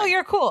all like, the "Oh, time.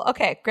 you're cool.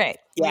 Okay, great.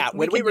 Yeah, We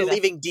when we can were do this."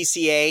 leaving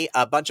DCA,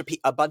 a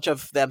bunch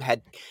of them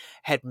had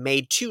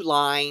made 2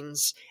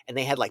 lines, and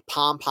they had, like,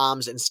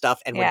 pom-poms and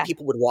stuff, and when Yeah.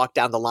 people would walk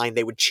down the line,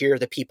 they would cheer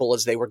the people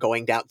as they were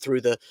going down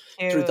through the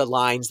Cute.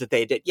 lines that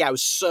they did. Yeah, it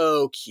was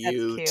so That's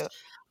cute. cute.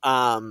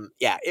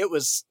 Yeah,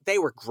 they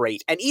were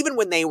great, and even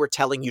when they were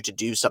telling you to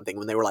do something,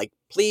 when they were like,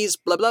 "Please,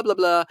 blah, blah, blah,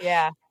 blah,"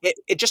 Yeah.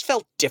 it just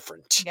felt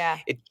different. Yeah.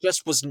 It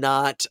just was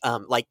not,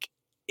 like,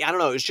 I don't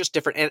know, it was just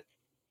different, and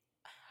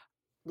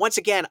once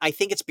again, I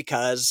think it's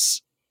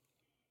because,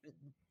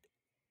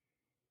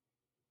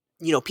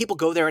 people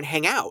go there and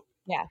hang out.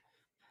 Yeah.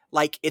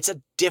 Like, it's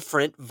a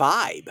different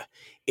vibe.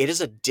 It is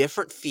a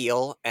different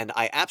feel, and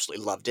I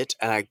absolutely loved it,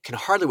 and I can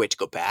hardly wait to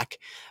go back.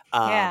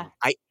 Yeah.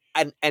 I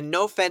and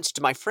no offense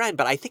to my friend,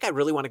 but I think I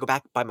really wanna go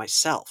back by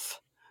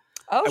myself.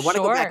 Oh, I wanna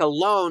go back sure.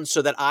 alone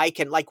so that I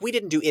can, like, we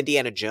didn't do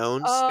Indiana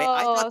Jones. Oh,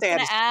 I was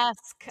gonna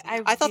ask.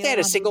 I I thought they really had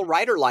a wanted single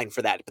rider line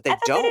for that, but I they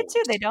thought they did don't.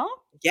 too. They don't?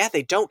 Yeah,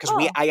 they don't 'cause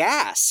Oh, I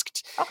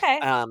asked, okay.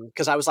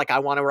 because I was like, "I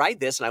wanna ride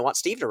this, and I want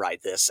Steve to ride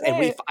this," and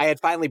Great. I had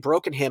finally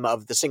broken him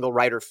of the single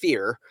rider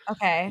fear.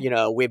 Okay.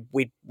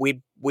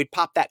 We'd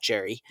pop that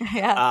cherry,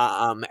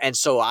 Yeah. and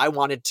so I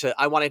wanted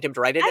him to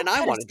ride it, I and I could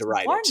have wanted to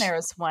ride sworn it. there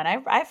was one.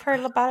 I've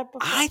heard about it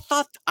before.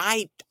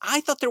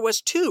 I thought there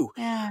was 2,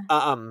 Yeah.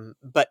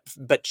 but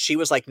she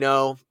was like,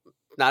 "No,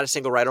 not a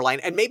single rider line,"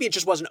 and maybe it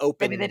just wasn't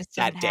Maybe they open just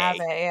didn't that have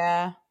day. it.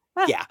 Yeah.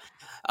 Huh, Yeah,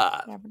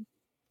 uh, whatever.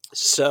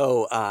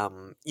 so,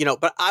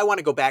 but I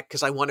wanna go back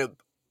because I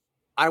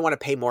wanna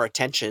pay more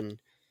attention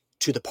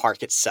to the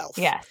park itself.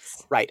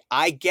 Yes. Right,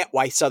 I get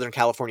why Southern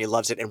California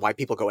loves it and why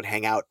people go and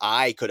hang out.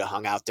 I coulda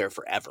hung out there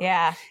forever.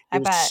 Yeah. I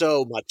bet.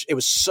 It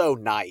was so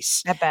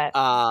nice. I bet.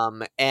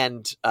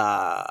 And,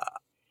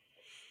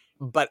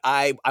 but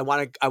I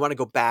wanna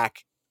go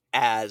back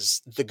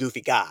as the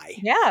goofy guy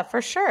Yeah,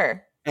 for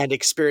sure. and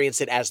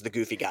experience it as the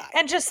goofy guy.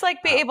 And just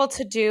like be Um, able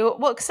to do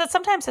well, because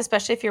sometimes,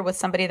 especially if you're with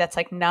somebody that's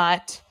like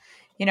not,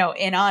 in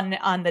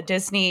on the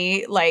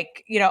Disney,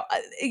 like,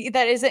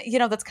 that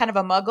isn't, that's kind of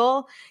a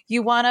muggle,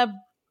 you want to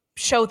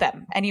show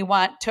them and you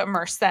want to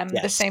immerse them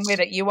the same way yes.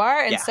 that you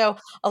are. And Yeah, so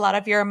a lot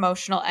of your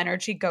emotional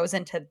energy goes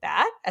into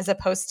that as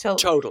opposed to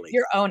totally.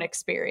 your own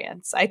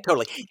experience. I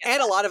Totally, totally get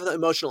and a that. lot of the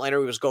emotional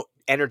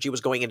energy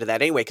was going into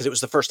that anyway because it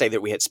was the first day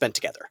that we had spent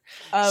together.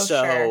 Oh,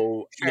 sure.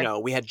 So, Sure.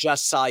 we had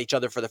just saw each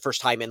other for the first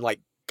time in, like,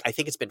 I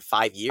think it's been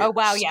 5 Oh,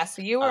 wow. years, Yeah.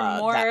 So you were that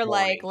more like,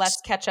 morning. let's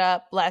catch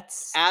up. Yeah.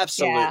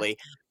 Absolutely,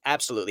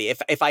 absolutely.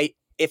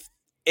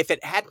 If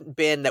it hadn't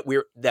been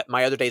that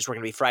my other days were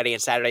gonna be Friday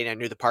and Saturday, and I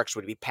knew the parks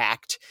would be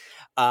packed,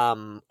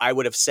 I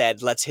would have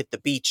said, "Let's hit the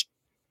beach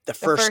the The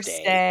first first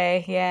day day.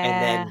 and Yeah.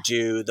 then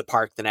do the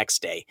park the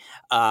next day."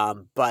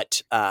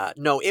 But,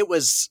 no,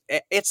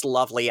 it's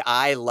lovely.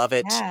 I love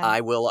it. Yeah.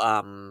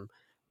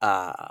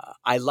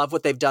 I love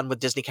what they've done with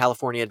Disney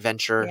California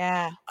Adventure.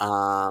 Yeah.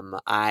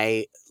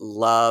 I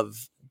love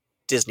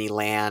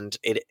Disneyland.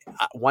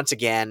 Once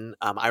again,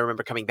 I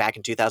remember coming back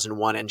in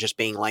 2001 and just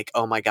being like,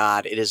 "Oh my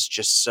god, it is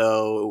just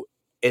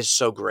is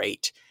so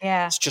great."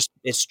 Yeah.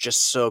 It's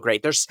just so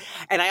great.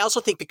 And I also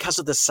think because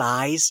of the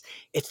size,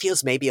 it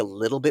feels maybe a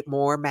little bit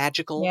more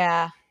magical,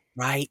 Yeah.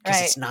 right?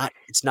 Because Right.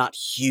 it's not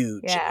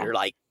huge, and Yeah. you're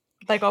like,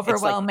 Like it's like,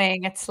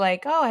 overwhelming. It's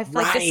like, oh, I've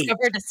like right.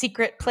 discovered a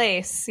secret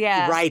place.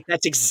 Yeah. Right,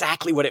 that's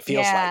exactly what it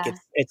feels like. Yeah.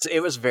 It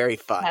was very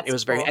fun. It That's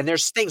was very, cool. and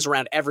there's things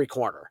around every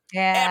corner.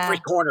 Every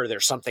Yeah. corner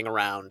there's something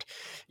around,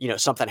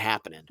 something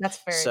happening. That's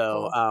very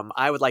So, cool.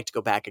 I would like to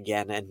go back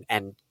again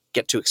and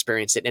get to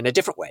experience it in a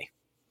different way.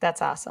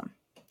 That's awesome.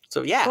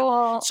 So, yeah.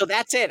 Cool. So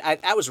that's it.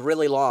 That was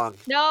really long.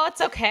 No,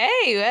 it's okay.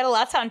 You had a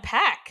lot to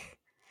unpack.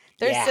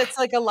 Yeah. It's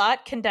like a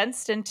lot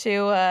condensed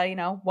into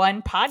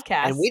one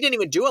podcast. And we didn't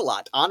even do a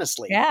lot,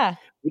 honestly. Yeah.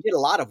 We did a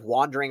lot of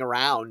wandering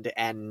around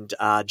and,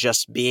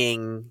 just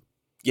being,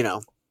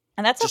 And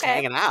that's just okay.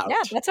 hanging out.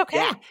 Yeah, that's okay.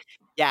 Yeah.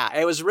 Yeah,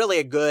 it was really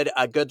a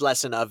good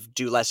lesson of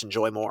do less,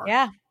 enjoy more.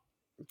 Yeah.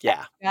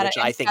 Yeah, which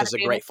I think is a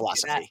great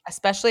philosophy.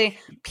 Especially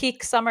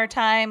peak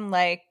summertime.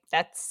 Like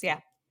that's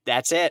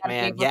That's it, gotta be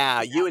man. able to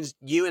Yeah, do that.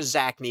 you and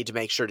Zach need to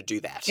make sure to do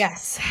that.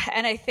 Yes.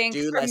 And I think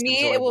Do for less, me,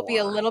 enjoy it will be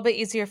a more. little bit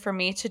easier for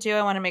me to do.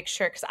 I want to make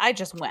sure because I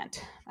just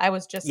went. I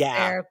was just Yeah,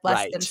 there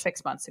less than right.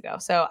 6 months ago.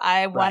 So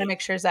I want to Right.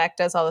 make sure Zach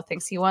does all the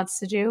things he wants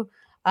to do,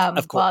 Of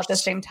while at the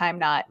course. same time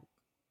not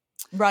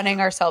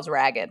running ourselves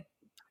ragged.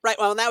 Right.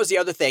 Well, and that was the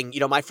other thing.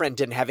 My friend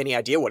didn't have any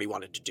idea what he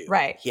wanted to do.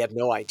 Right. He had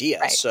no idea.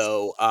 Right.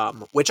 So,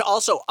 which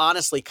also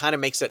honestly kind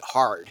of makes it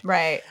hard.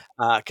 Right.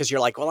 Because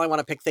you're like, well, I want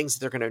to pick things that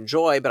they're going to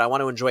enjoy, but I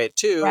want to enjoy it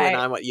too. Right. And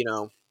I want,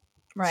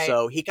 Right.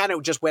 So he kind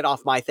of just went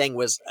off my thing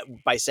was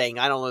by saying,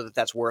 I don't know that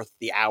that's worth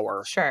the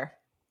hour Sure.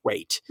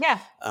 wait. Yeah.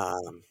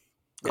 Cool.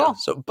 Cool.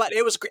 So, but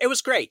it was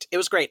great. It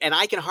was great. And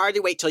I can hardly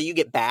wait till you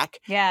get back.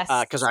 Yes.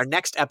 Because our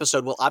next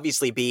episode will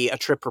obviously be a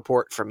trip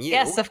report from you.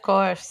 Yes, of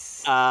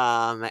course.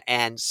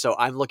 And so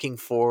I'm looking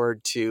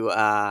forward to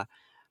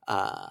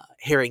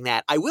hearing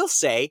that. I will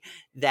say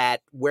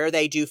that where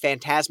they do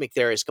Phantasmic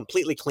there is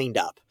completely cleaned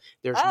up.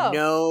 There's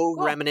no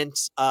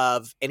remnants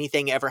of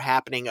anything ever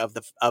happening of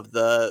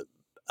the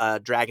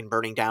dragon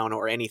burning down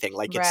or anything.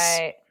 Like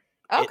right.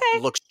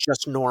 It looks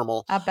just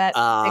normal. I bet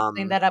they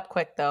cleaned that up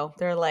quick, though.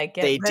 They're like,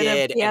 they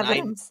did, of the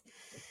evidence.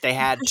 They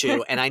had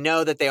to, and I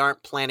know that they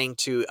aren't planning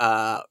to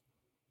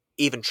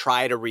even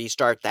try to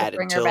restart that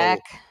until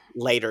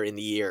later in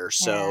the year.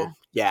 So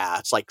yeah,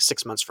 it's like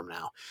 6 months from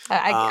now.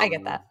 I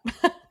get that.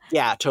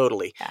 Yeah,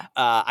 totally. Yeah.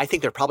 I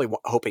think they're probably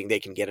hoping they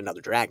can get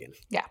another dragon.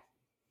 Yeah,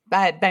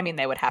 I mean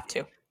they would have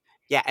to.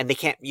 Yeah, and they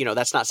can't.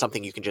 That's not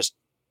something you can just.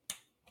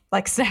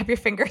 Like snap your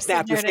fingers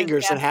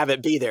and have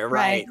it be there.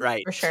 Right.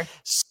 For sure.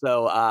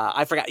 So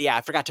I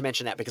forgot to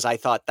mention that because I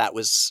thought that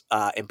was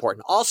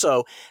important.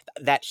 Also,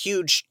 that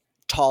huge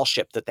tall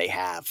ship that they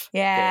have.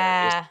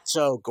 Yeah. Is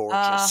so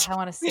gorgeous. I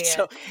want to see it.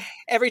 So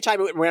every time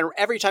it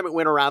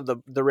went around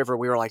the river,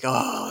 we were like,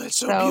 oh, it's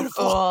so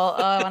beautiful. Cool. Oh,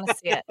 I want to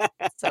see it.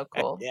 It's so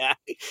cool.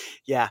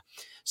 Yeah.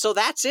 So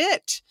that's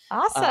it.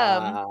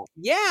 Awesome.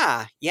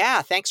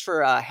 Yeah. Thanks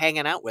for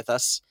hanging out with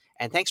us.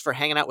 And thanks for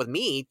hanging out with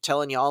me,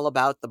 telling you all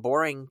about the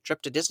boring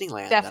trip to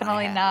Disneyland.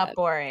 Definitely not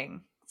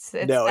boring.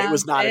 It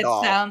was not at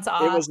all. It sounds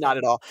awesome. It was not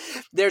at all.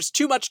 There's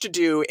too much to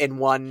do in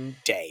one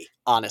day,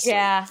 honestly.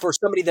 Yeah. For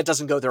somebody that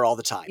doesn't go there all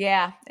the time.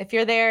 Yeah. If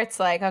you're there, it's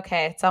like,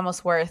 okay, it's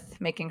almost worth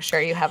making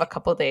sure you have a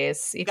couple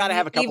days. You got to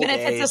have a couple days. Even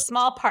if it's a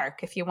small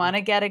park, if you want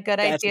to get a good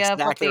idea of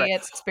what the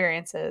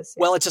experience is.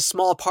 Yeah. Well, it's a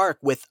small park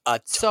with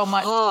a ton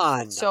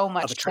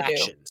of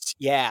attractions.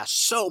 Yeah,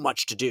 so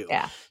much to do.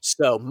 Yeah.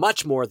 So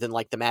much more than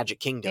like the Magic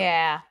Kingdom.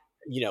 Yeah.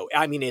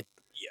 I mean,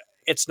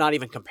 it's not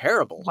even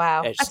comparable.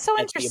 Wow. That's so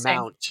interesting.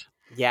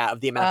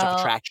 Of the amount of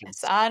attractions.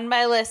 It's on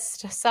my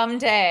list.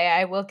 Someday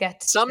I will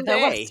get to the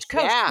West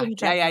Coast.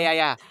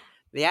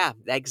 Yeah,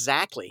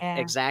 exactly.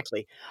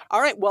 Exactly.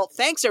 All right. Well,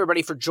 thanks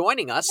everybody for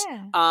joining us.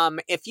 Yeah.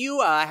 If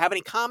you have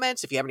any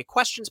comments, if you have any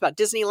questions about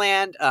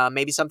Disneyland,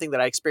 maybe something that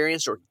I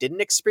experienced or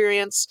didn't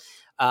experience,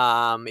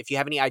 if you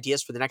have any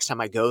ideas for the next time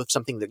I go,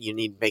 something that you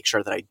need to make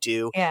sure that I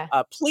do,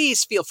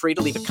 please feel free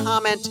to leave a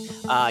comment.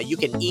 You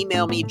can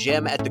email me,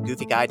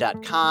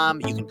 jim@thegoofyguy.com.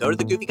 You can go to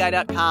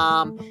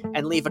thegoofyguy.com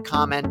and leave a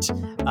comment.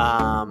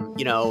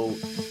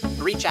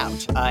 Reach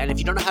out. And if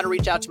you don't know how to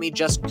reach out to me,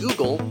 just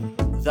Google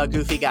The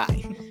Goofy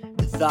Guy.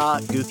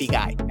 The Goofy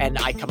Guy. And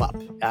I come up.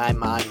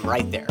 I'm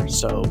right there.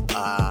 So,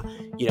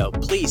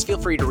 please feel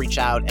free to reach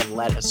out and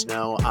let us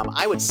know.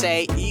 I would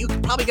say you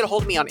can probably get a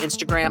hold of me on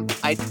Instagram.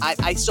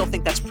 I still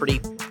think that's a pretty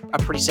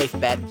safe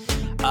bet.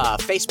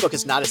 Facebook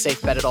is not a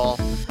safe bet at all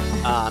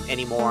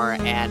anymore,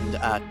 and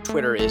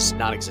Twitter is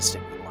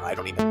non-existent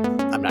anymore.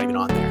 I'm not even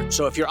on there.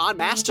 So if you're on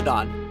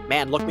Mastodon,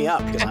 man, look me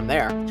up because I'm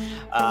there.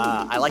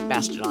 I like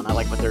Mastodon. I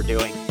like what they're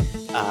doing.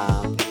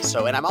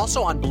 And I'm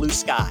also on Blue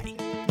Sky.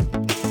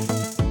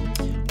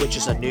 Which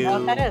is a new,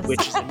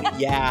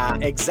 yeah,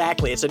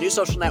 exactly. It's a new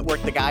social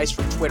network. The guys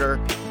from Twitter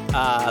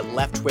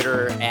left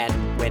Twitter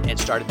and went and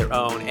started their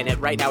own. And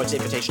right now it's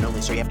invitation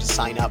only, so you have to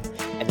sign up,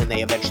 and then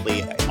they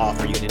eventually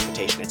offer you an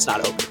invitation. It's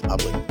not open to the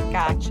public,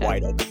 gotcha.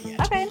 Wide open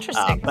yet. Okay,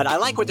 interesting. But I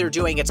like what they're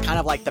doing. It's kind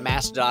of like the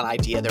Mastodon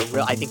idea.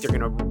 I think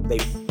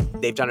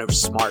they've done it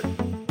smart.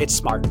 It's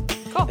smart.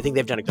 Cool. I think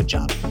they've done a good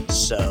job.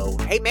 So,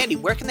 hey, Mandy,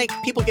 where can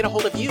people get a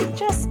hold of you?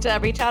 Just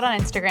reach out on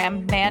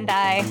Instagram,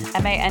 Mandeye,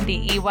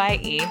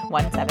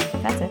 Mandeye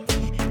 17. That's it.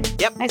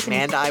 Yep, nice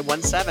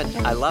Mandeye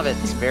 17. I love it.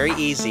 It's very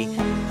easy.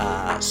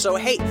 So,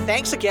 hey,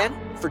 thanks again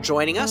for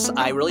joining us.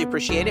 I really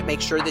appreciate it.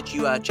 Make sure that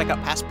you check out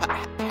past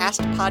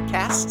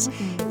podcasts.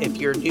 Mm-hmm. If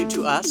you're new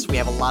to us, we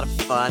have a lot of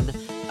fun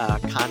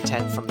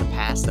content from the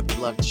past that we'd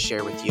love to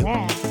share with you.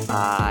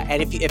 Yeah.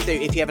 And if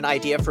you have an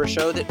idea for a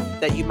show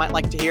that you might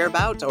like to hear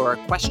about or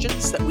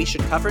questions that we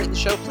should cover in the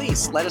show,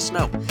 please let us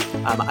know.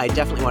 I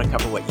definitely want to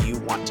cover what you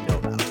want to know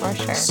about. For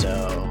sure.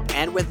 So,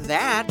 and with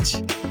that,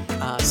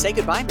 say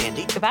goodbye,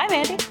 Mandy. Goodbye,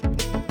 Mandy.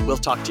 We'll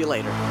talk to you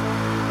later.